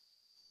virtually.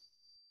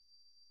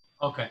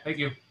 Okay, thank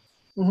you.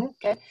 Mm-hmm.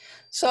 Okay,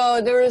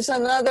 so there is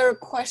another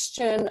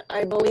question.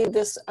 I believe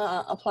this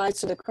applies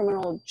to the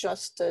criminal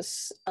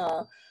justice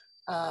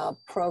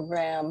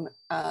program.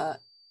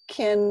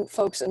 Can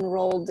folks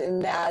enrolled in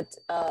that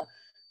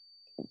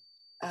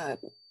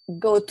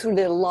go through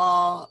the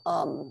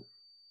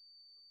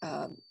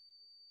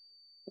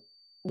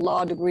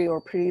law degree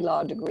or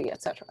pre-law degree,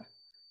 etc.? I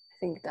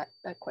think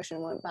that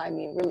question went by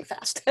me really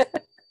fast.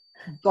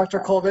 Dr.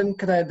 Colvin,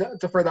 can I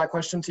defer that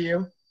question to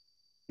you?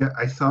 Yeah,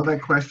 I saw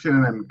that question,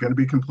 and I'm going to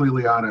be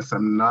completely honest.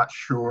 I'm not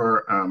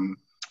sure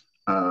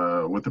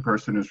what the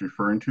person is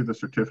referring to, the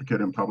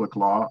certificate in public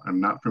law. I'm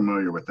not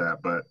familiar with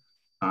that, but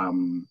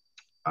I'm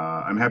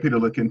happy to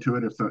look into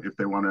it if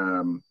they want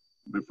to.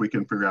 If we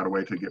can figure out a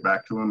way to get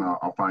back to them,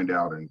 I'll find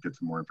out and get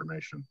some more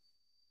information.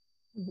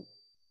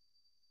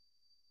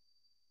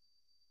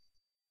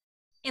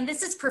 And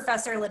this is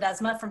Professor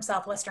Ledesma from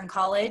Southwestern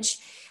College.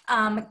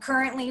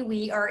 Currently,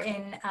 we are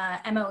in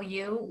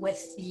MOU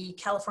with the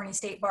California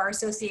State Bar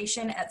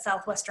Association at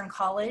Southwestern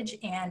College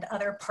and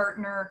other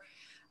partner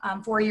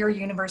four-year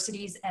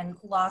universities and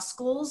law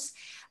schools.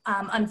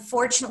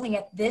 Unfortunately,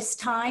 at this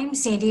time,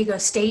 San Diego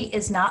State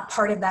is not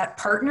part of that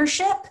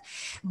partnership.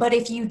 But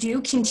if you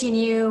do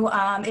continue,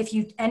 if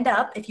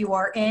you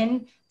are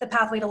in the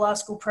Pathway to Law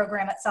School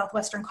program at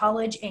Southwestern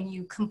College and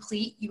you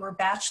complete your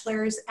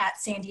bachelor's at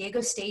San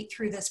Diego State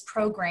through this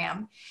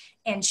program,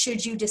 and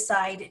should you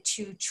decide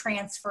to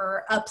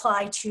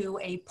apply to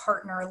a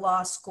partner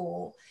law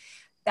school,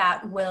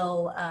 that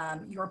will,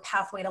 your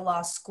Pathway to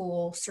Law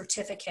School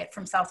certificate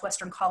from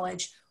Southwestern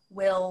College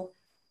will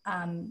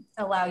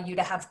allow you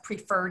to have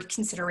preferred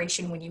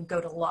consideration when you go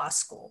to law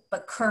school.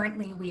 But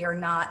currently we are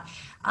not,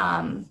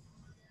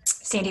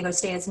 San Diego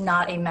State is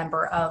not a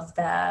member of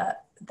the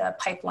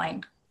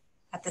pipeline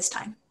at this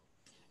time.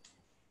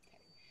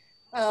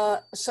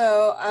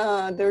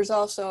 So there's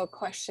also a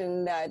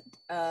question that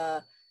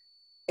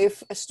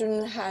if a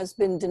student has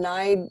been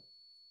denied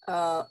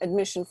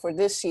admission for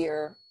this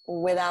year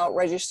without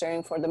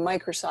registering for the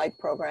microsite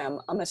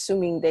program, I'm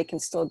assuming they can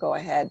still go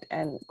ahead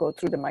and go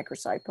through the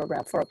microsite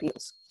program for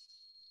appeals.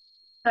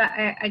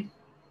 I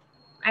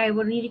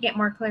would need to get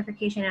more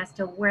clarification as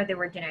to where they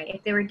were denied.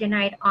 If they were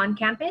denied on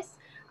campus,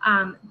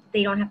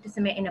 they don't have to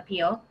submit an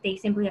appeal. They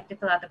simply have to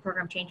fill out the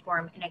program change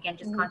form, and again,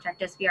 just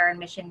contact us via our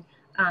admission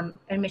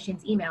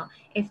admissions email.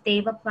 If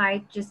they've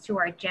applied just to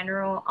our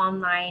general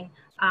online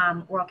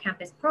World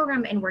Campus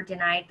program and were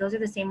denied, those are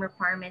the same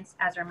requirements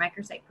as our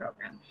microsite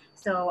program.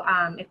 So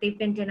if they've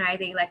been denied,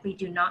 they likely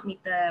do not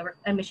meet the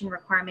admission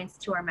requirements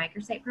to our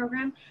microsite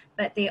program,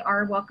 but they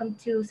are welcome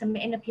to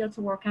submit an appeal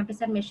to World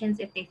Campus admissions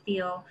if they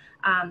feel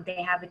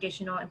they have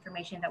additional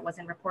information that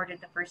wasn't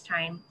reported the first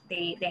time.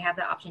 They have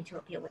the option to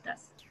appeal with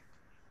us.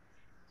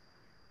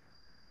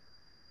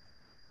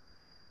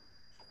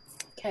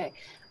 Okay.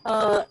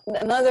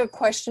 Another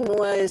question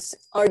was,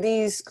 are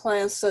these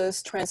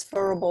classes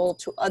transferable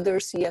to other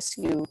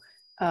CSU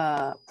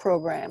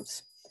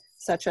programs,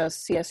 such as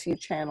CSU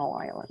Channel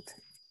Island?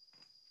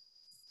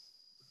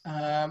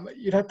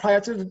 You'd probably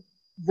have to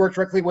work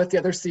directly with the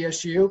other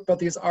CSU, but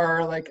these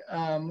are, like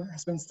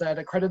has been said,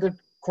 accredited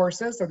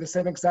courses. They're the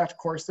same exact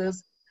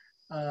courses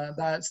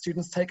that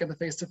students take in the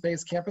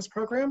face-to-face campus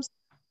programs.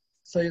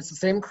 So it's the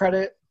same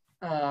credit,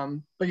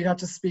 but you have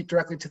to speak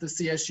directly to the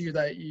CSU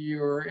that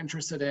you're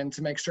interested in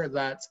to make sure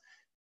that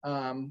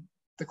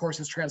the course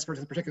is transferred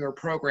to the particular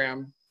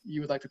program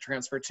you would like to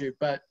transfer to.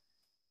 But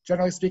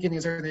generally speaking,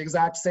 these are the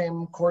exact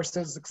same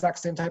courses, exact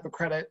same type of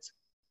credit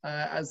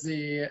as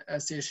the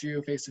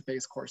SDSU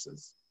face-to-face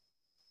courses.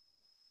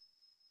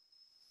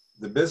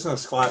 The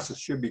business classes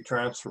should be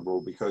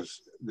transferable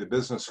because the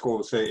business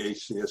schools say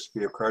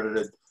HCSB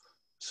accredited.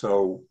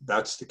 So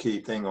that's the key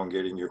thing on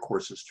getting your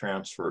courses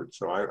transferred.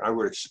 So I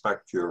would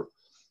expect your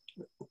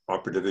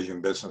upper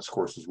division business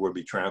courses would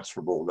be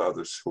transferable to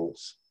other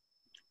schools.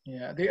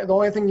 Yeah, the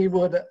only thing you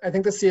would, I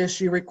think the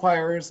CSU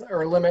requires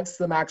or limits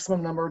the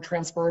maximum number of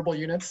transferable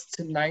units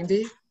to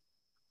 90.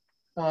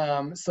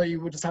 So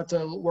you would just have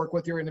to work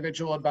with your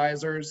individual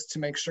advisors to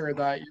make sure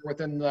that you're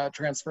within the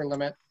transfer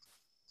limit.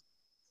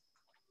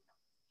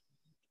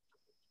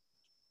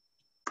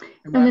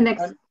 And the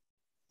next,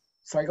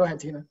 sorry, go ahead,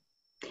 Tina.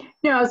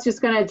 No, I was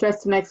just going to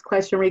address the next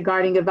question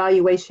regarding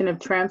evaluation of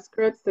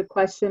transcripts. The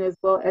question is,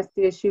 will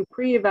SDSU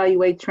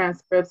pre-evaluate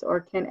transcripts or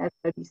can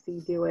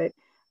SWC do it?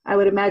 I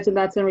would imagine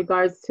that's in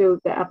regards to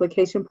the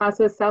application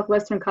process.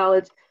 Southwestern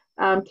College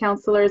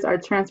counselors, our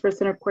transfer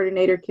center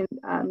coordinator,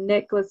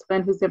 Nicholas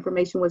Fenn, whose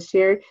information was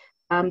shared,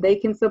 they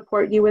can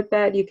support you with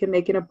that. You can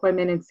make an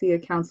appointment and see a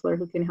counselor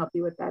who can help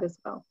you with that as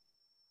well.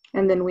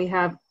 And then we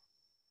have,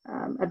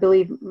 I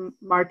believe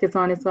Mark is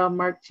on as well.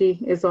 Mark G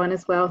is on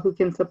as well, who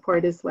can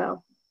support as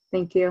well.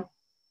 Thank you.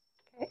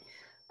 Okay.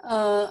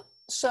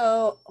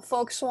 So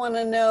folks want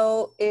to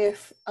know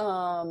if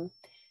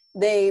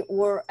they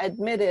were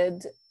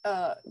admitted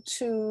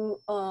to,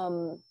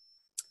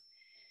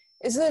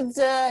 is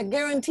it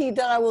guaranteed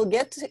that I will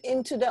get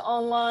into the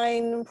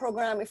online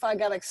program if I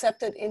got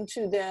accepted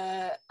into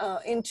the,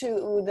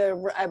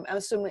 I'm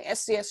assuming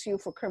SDSU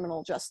for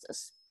criminal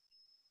justice?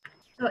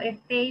 So if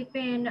they've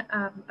been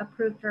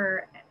approved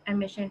for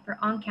admission for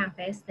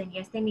on-campus, then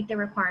yes, they meet the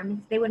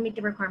requirements. They would meet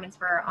the requirements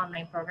for our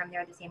online program.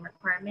 They're the same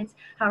requirements.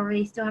 However,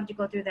 they still have to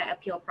go through the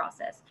appeal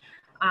process.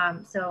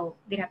 So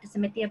they'd have to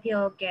submit the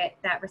appeal, get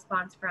that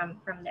response from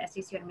the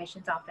SDSU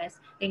admissions office.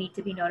 They need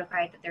to be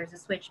notified that there's a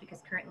switch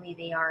because currently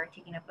they are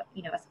taking up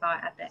a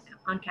spot at the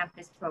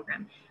on-campus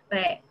program.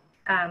 But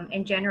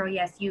in general,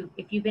 yes,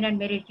 if you've been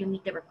admitted, you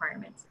meet the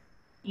requirements.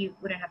 You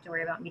wouldn't have to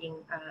worry about meeting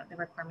the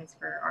requirements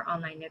for our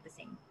online. They're the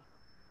same.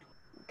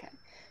 Okay.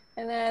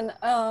 And then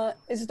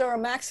is there a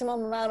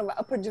maximum amount of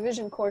upper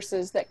division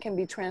courses that can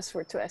be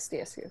transferred to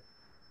SDSU?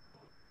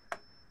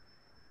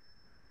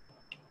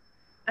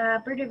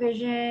 Upper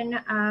division,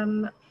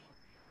 I'm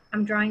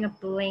drawing a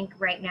blank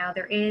right now.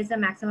 There is a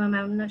maximum.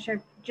 I'm not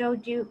sure. Joe,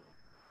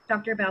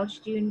 Dr. Belch,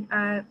 do you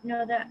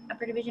know the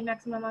upper division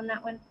maximum on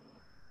that one?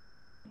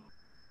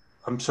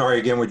 I'm sorry,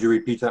 again, would you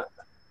repeat that?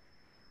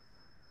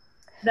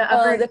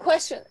 The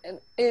question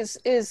is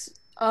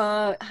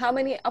how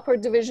many upper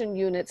division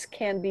units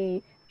can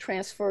be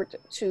transferred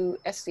to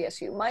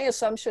SDSU? My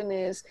assumption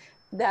is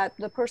that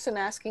the person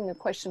asking the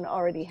question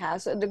already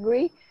has a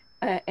degree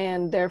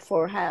and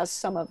therefore has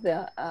some of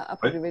the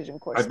upper division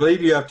courses. I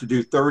believe you have to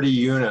do 30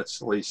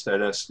 units at least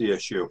at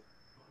SDSU.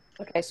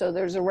 Okay, so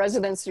there's a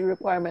residency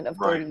requirement of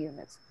 30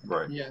 units.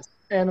 Right. Yes,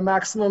 and a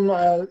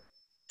maximum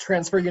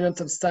transfer units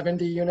of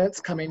 70 units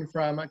coming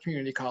from a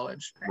community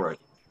college. Right.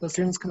 The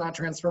students cannot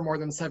transfer more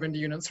than 70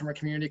 units from a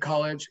community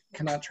college,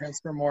 cannot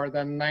transfer more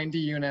than 90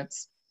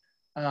 units,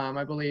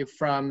 I believe,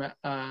 from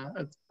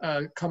a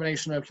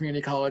combination of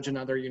community college and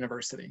other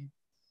university.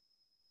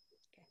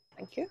 Okay,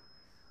 thank you.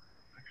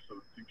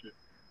 Excellent, thank you.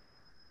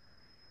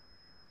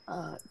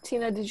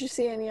 Tina, did you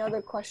see any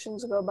other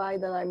questions go by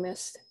that I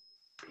missed?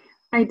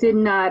 I did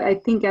not. I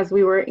think as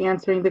we were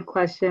answering the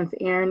questions,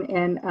 Aaron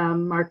and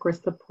Mark were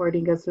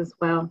supporting us as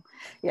well.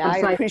 Yeah, I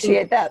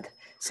appreciate that.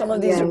 Some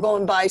of these are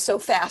going by so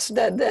fast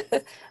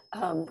that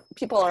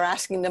people are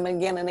asking them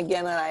again and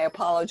again, and I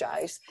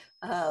apologize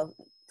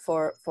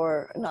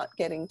for not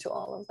getting to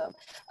all of them.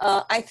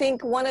 I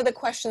think one of the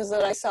questions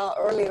that I saw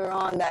earlier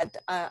on that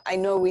I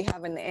know we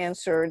haven't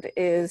answered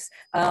is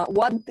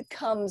what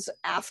comes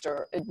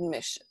after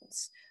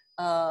admissions?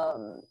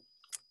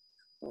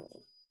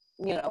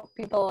 you know,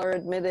 people are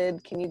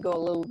admitted, can you go a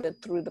little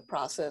bit through the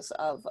process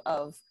of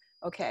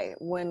okay,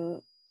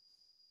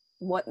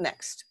 what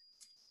next?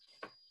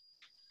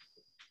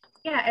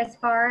 Yeah, as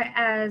far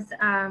as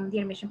the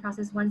admission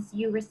process, once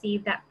you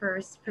receive that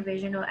first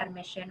provisional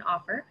admission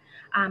offer,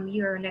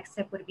 your next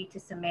step would be to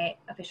submit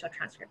official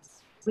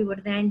transcripts. We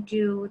would then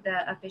do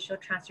the official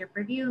transcript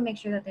review, make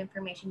sure that the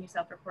information you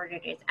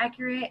self-reported is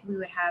accurate. We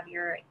would have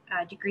your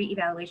degree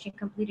evaluation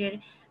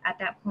completed. At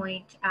that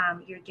point,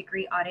 your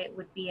degree audit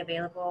would be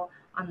available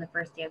on the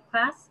first day of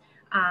class.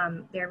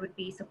 There would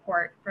be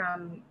support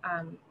from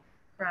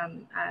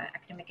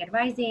academic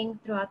advising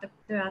throughout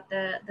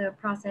the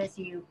process.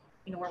 You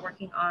know, we're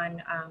working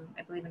on,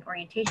 I believe, an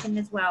orientation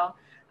as well.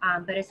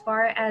 But as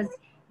far as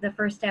the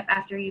first step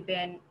after you've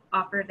been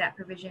offered that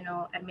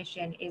provisional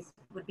admission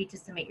would be to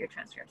submit your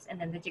transcripts,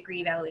 and then the degree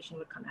evaluation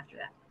would come after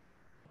that.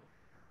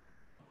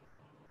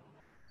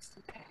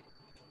 Okay.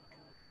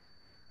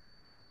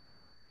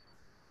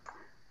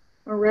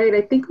 All right,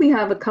 I think we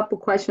have a couple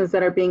questions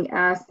that are being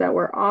asked that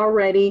were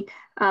already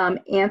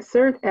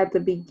answered at the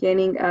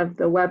beginning of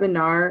the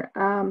webinar.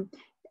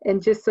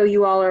 And just so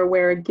you all are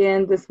aware,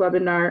 again, this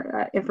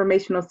webinar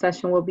informational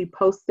session will be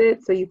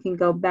posted so you can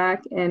go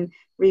back and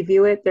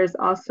review it. There's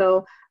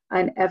also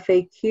an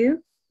FAQ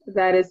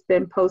that has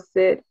been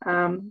posted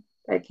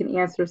that can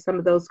answer some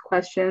of those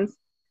questions.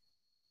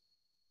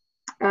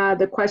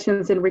 The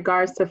questions in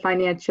regards to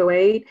financial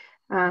aid,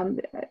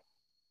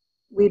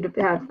 we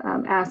have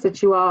asked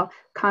that you all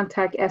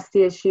contact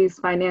SDSU's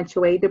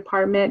financial aid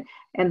department,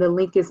 and the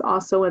link is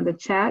also in the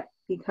chat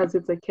because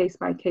it's a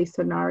case-by-case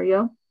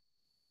scenario.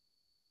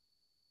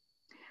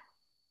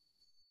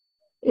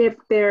 If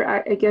there,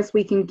 I guess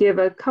we can give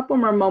a couple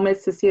more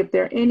moments to see if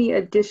there are any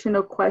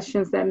additional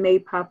questions that may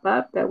pop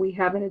up that we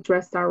haven't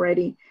addressed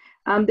already.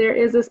 There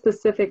is a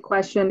specific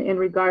question in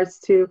regards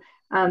to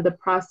the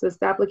process,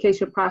 the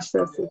application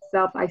process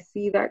itself. I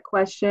see that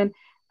question.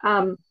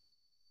 The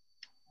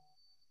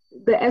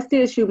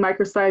SDSU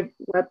Microsite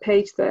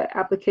webpage, the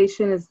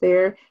application is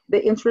there.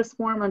 The interest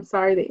form, I'm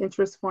sorry, the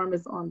interest form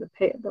is on the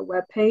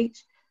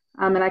webpage,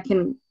 and I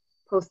can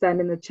post that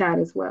in the chat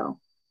as well.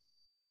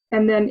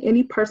 And then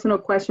any personal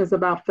questions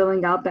about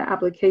filling out the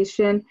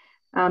application,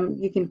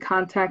 you can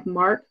contact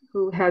Mark,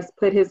 who has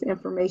put his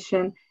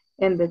information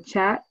in the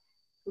chat,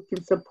 who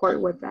can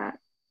support with that.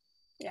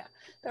 Yeah,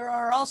 there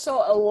are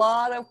also a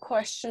lot of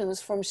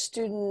questions from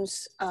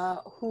students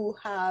who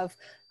have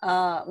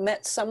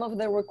met some of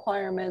the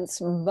requirements,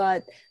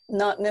 but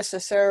not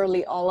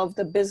necessarily all of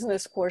the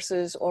business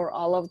courses or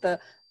all of the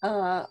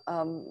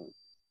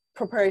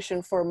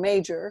preparation for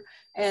major.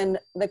 And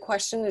the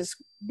question is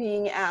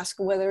being asked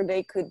whether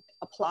they could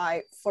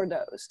apply for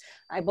those.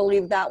 I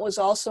believe that was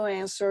also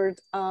answered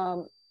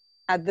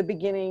at the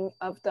beginning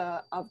of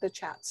the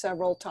chat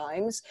several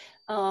times.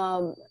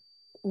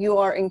 You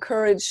are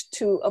encouraged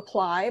to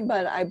apply,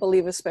 but I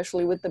believe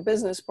especially with the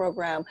business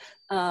program,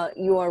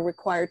 you are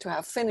required to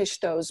have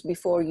finished those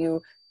before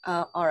you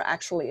are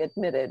actually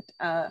admitted.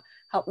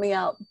 Help me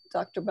out,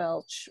 Dr.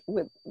 Belch,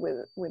 with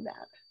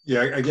that.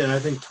 Yeah, again, I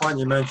think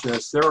Tanya mentioned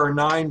this. There are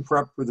 9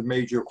 prep for the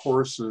major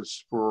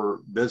courses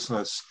for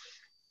business.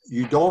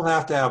 You don't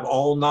have to have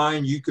all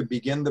 9. You could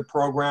begin the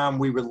program.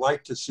 We would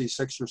like to see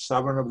 6 or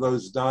 7 of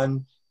those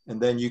done, and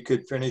then you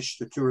could finish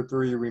the 2 or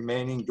 3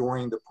 remaining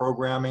during the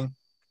program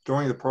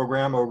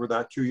over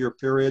that 2-year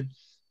period.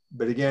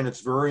 But again,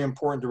 it's very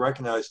important to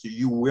recognize that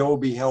you will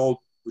be held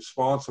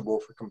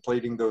responsible for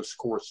completing those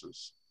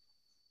courses.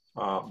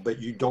 But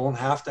you don't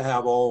have to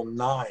have all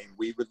 9.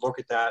 We would look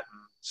at that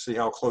and see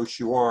how close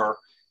you are.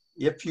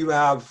 If you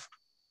have,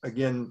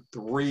 again,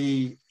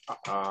 3,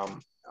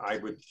 I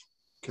would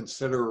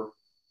consider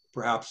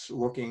perhaps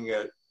looking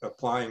at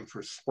applying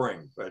for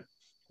spring,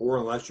 or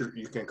unless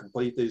you can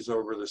complete these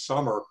over the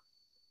summer,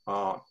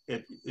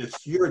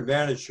 it's your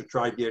advantage to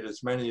try to get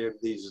as many of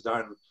these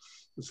done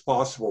as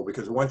possible,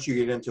 because once you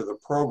get into the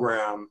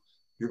program,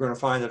 you're going to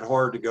find it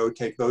hard to go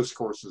take those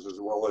courses as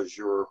well as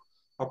your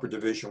upper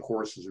division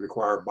courses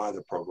required by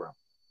the program.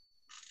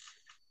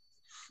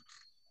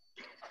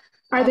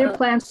 Are there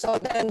plans? So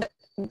then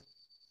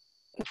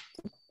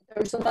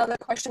there's another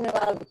question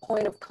about the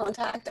point of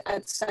contact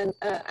at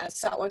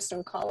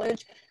Southwestern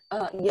College.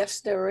 Yes,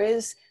 there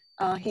is.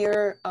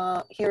 Here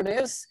it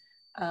is.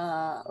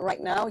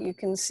 Right now, you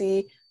can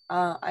see,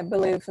 I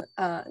believe,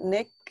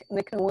 Nicholas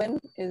Wynn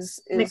is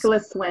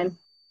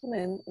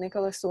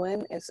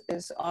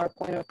our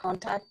point of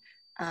contact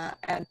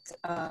at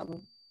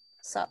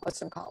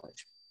Southwestern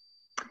College.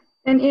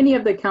 And any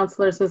of the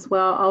counselors as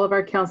well. All of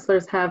our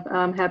counselors have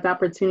had the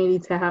opportunity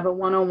to have a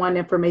one-on-one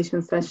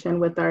information session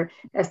with our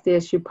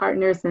SDSU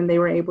partners, and they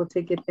were able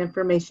to get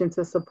information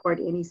to support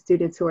any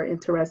students who are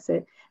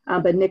interested.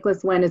 But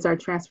Nicholas Wynn is our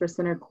Transfer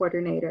Center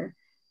coordinator.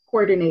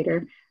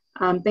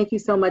 Thank you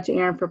so much,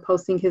 Aaron, for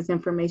posting his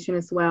information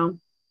as well.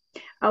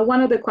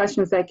 One of the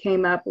questions that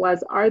came up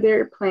was, are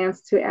there plans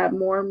to add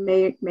more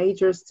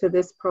majors to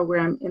this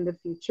program in the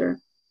future?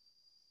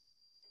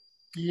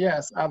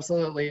 Yes,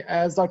 absolutely.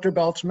 As Dr.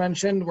 Belch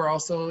mentioned, we're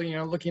also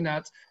looking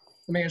at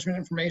the management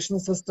information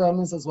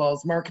systems, as well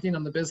as marketing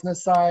on the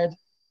business side.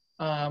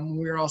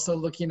 We're also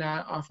looking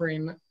at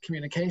offering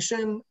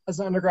communication as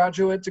an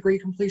undergraduate degree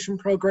completion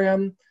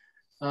program.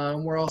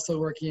 We're also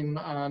working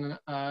on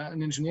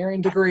an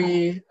engineering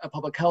degree, a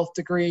public health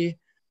degree.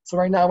 So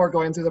right now we're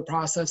going through the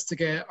process to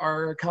get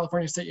our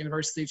California State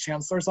University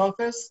Chancellor's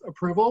Office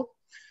approval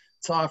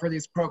to offer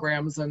these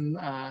programs. And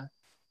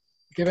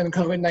given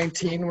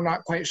COVID-19, we're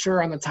not quite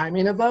sure on the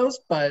timing of those,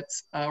 but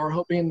we're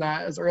hoping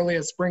that as early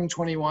as spring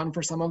 21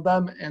 for some of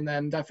them, and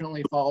then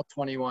definitely fall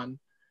 21.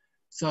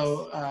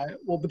 So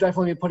we'll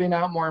definitely be putting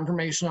out more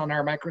information on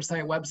our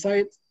microsite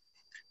website,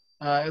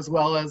 as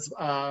well as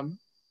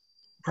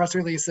press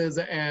releases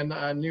and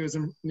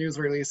news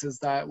releases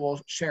that we'll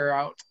share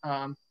out.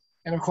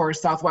 And of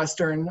course,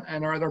 Southwestern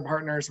and our other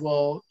partners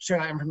will share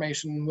that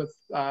information with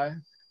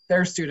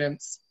their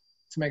students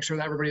to make sure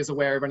that everybody is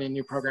aware of any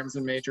new programs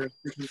and majors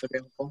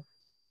available.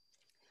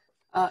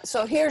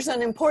 So here's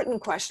an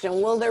important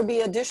question. Will there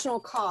be additional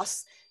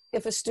costs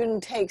if a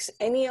student takes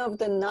any of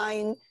the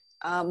 9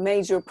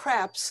 major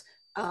preps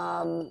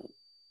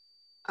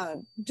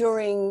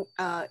during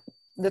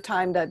the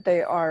time that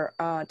they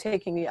are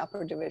taking the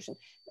upper division?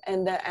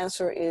 And the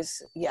answer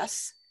is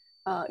yes.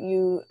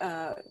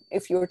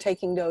 If you're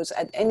taking those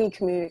at any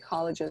community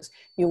colleges,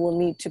 you will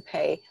need to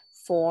pay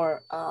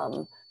for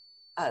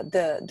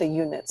the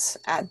units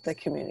at the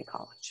community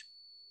college.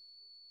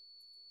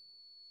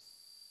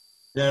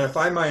 And if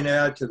I might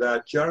add to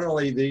that,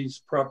 generally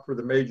these prep for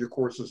the major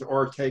courses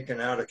are taken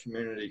out of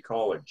community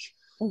college.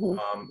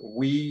 Mm-hmm.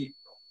 We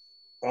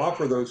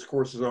offer those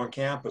courses on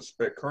campus,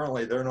 but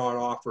currently they're not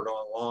offered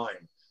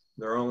online.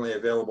 They're only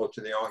available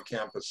to the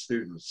on-campus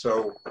students.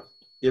 So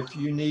if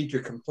you need to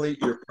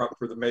complete your prep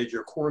for the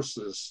major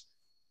courses,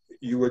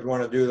 you would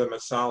want to do them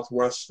at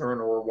Southwestern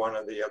or one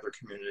of the other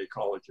community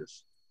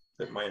colleges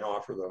that might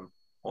offer them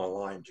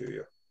online to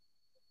you.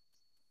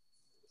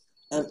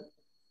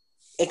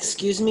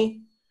 Excuse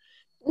me?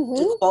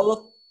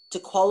 Mm-hmm. To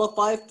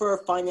qualify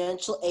for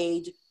financial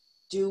aid,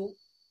 do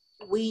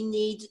we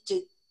need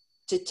to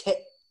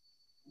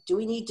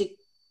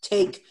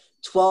take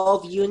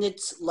 12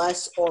 units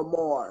less or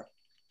more?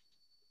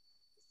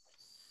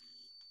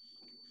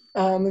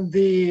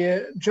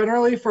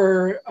 Generally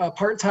for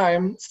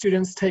part-time,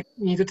 students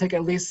need to take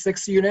at least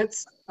 6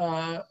 units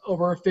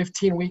over a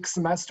 15-week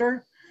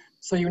semester.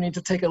 So you need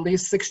to take at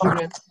least 6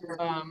 units,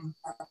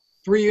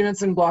 3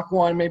 units in block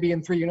 1, maybe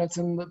in 3 units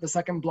in the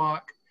second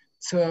block,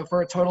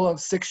 for a total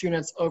of 6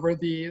 units over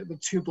the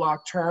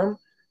 2-block term.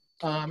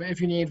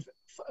 If you need,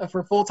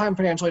 for full-time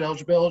financial aid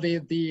eligibility,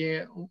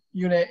 the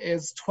unit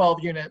is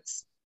 12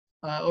 units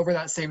over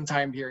that same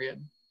time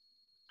period.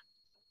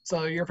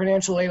 So your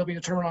financial aid will be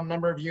determined on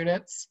number of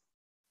units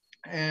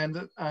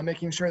and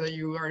making sure that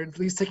you are at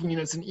least taking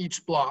units in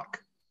each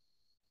block.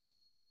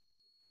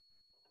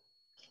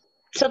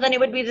 So then it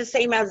would be the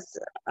same as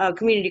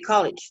community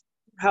college,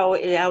 how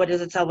it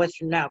is at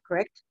Southwestern now,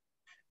 correct?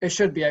 It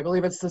should be. I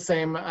believe it's the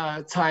same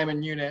time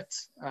and unit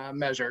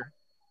measure.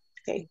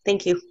 Okay,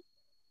 thank you.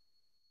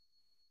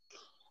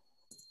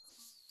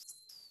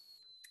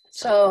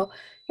 So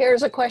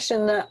here's a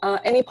question.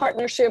 Any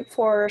partnership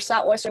for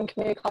Southwestern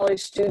Community College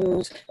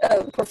students,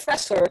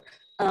 professor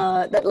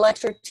that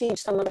lecture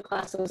teach some of the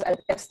classes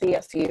at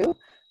SDSU?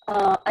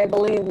 I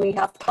believe we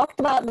have talked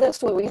about this,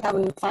 but we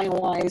haven't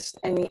finalized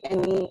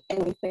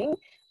anything.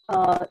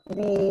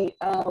 The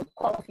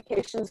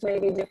qualifications may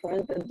be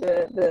different,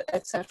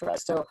 etc.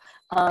 So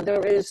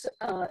there is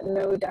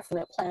no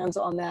definite plans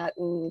on that.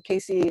 And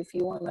Casey, if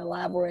you want to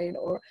elaborate,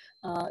 or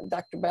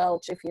Dr.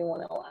 Belch, if you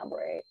want to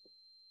elaborate.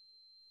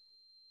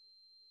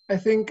 I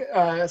think,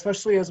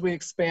 especially as we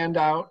expand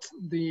out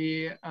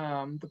the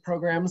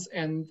programs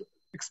and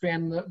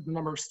expand the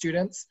number of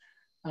students,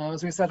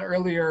 as we said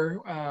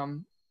earlier,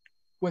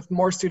 with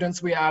more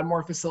students, we add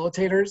more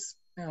facilitators,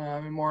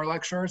 and more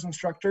lecturers,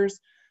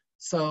 instructors.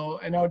 So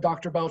I know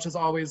Dr. Belch is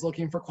always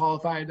looking for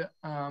qualified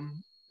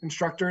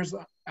instructors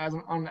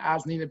on an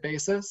as-needed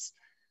basis.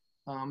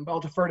 But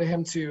I'll defer to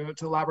him to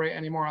elaborate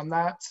any more on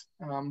that.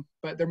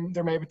 But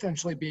there may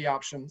potentially be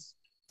options.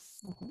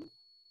 Mm-hmm.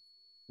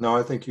 No,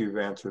 I think you've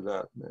answered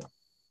that. Yeah.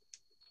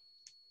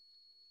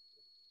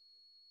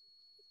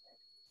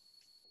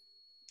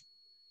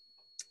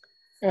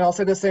 And I'll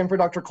say the same for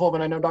Dr.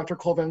 Colvin. I know Dr.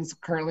 Colvin's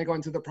currently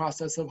going through the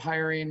process of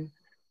hiring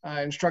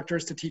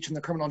instructors to teach in the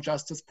criminal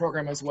justice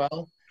program as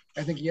well.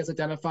 I think he has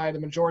identified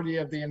the majority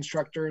of the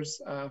instructors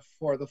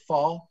for the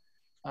fall.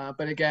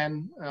 But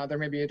again, there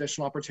may be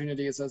additional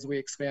opportunities as we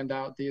expand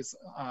out these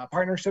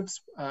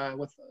partnerships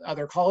with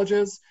other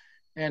colleges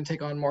and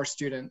take on more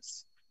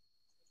students.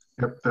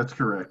 Yep, that's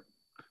correct.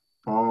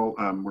 Fall,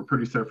 we're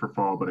pretty set for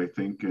fall, but I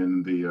think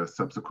in the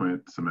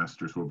subsequent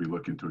semesters, we'll be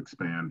looking to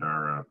expand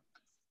our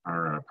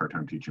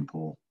part-time teaching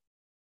pool.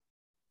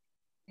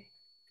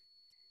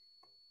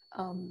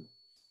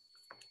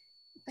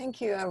 Thank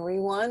you,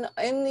 everyone.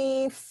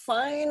 Any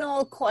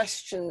final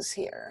questions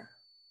here?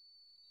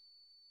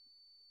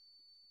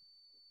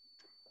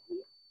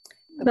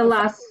 The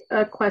last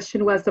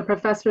question was, the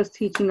professors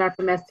teaching are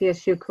from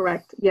SDSU,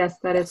 correct? Yes,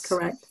 that is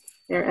correct.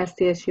 They're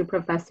SDSU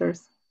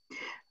professors.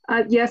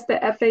 Yes,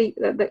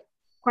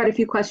 quite a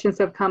few questions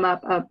have come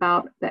up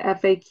about the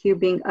FAQ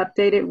being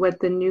updated with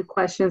the new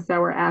questions that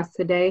were asked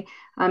today.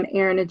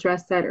 Aaron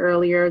addressed that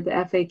earlier. The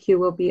FAQ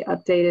will be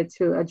updated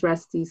to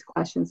address these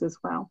questions as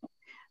well.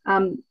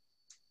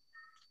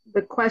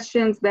 The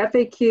questions, the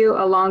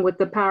FAQ, along with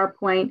the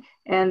PowerPoint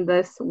and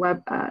this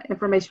web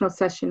informational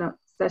session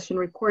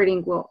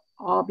recording will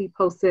all be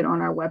posted on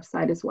our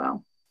website as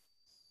well.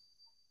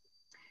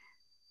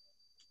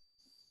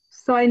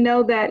 So I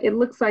know that it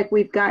looks like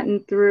we've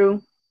gotten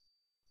through,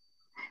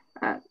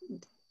 there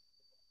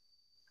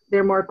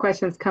are more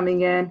questions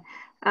coming in.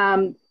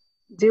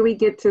 Do we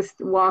get to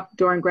walk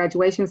during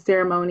graduation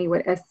ceremony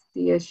with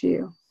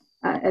SDSU?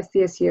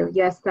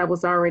 Yes, that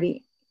was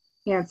already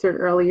answered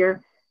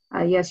earlier.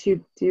 Yes,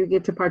 you do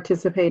get to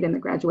participate in the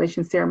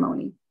graduation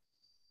ceremony.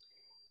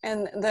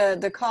 And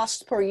the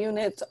costs per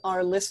unit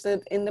are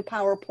listed in the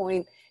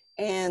PowerPoint,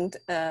 and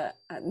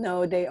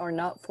no, they are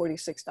not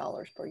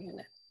 $46 per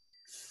unit.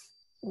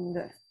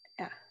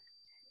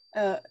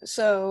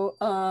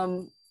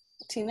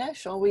 Tina,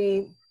 shall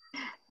we?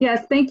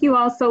 Yes, thank you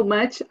all so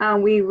much.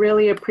 We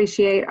really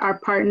appreciate our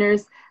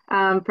partners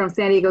from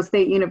San Diego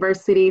State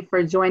University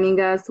for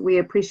joining us. We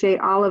appreciate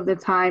all of the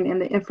time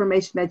and the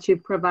information that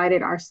you've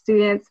provided our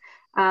students.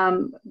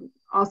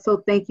 Also,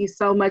 thank you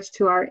so much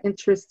to our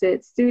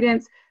interested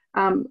students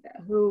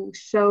who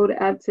showed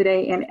up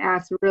today and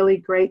asked really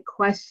great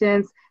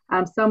questions.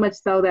 So much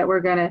so that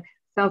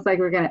sounds like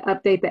we're gonna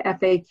update the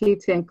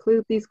FAQ to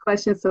include these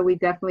questions, so we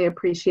definitely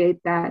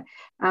appreciate that.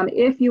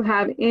 If you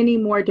have any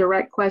more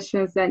direct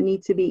questions that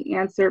need to be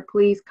answered,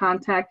 please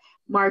contact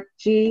Mark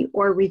G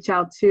or reach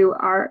out to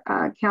our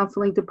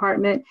counseling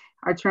department,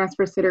 our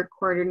transfer center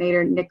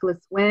coordinator,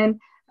 Nicholas Nguyen.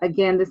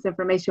 Again, this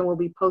information will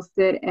be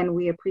posted, and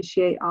we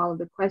appreciate all of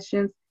the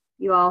questions.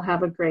 You all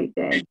have a great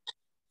day.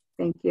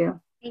 Thank you.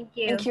 Thank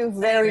you. Thank you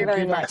very,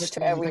 very much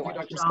to everyone.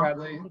 Thank you, Dr.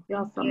 Spradley. Thank you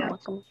all so much.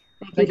 Welcome.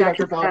 Thank you,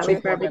 Dr.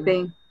 Spradley, for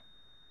everything.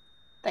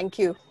 Thank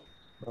you.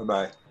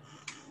 Bye-bye.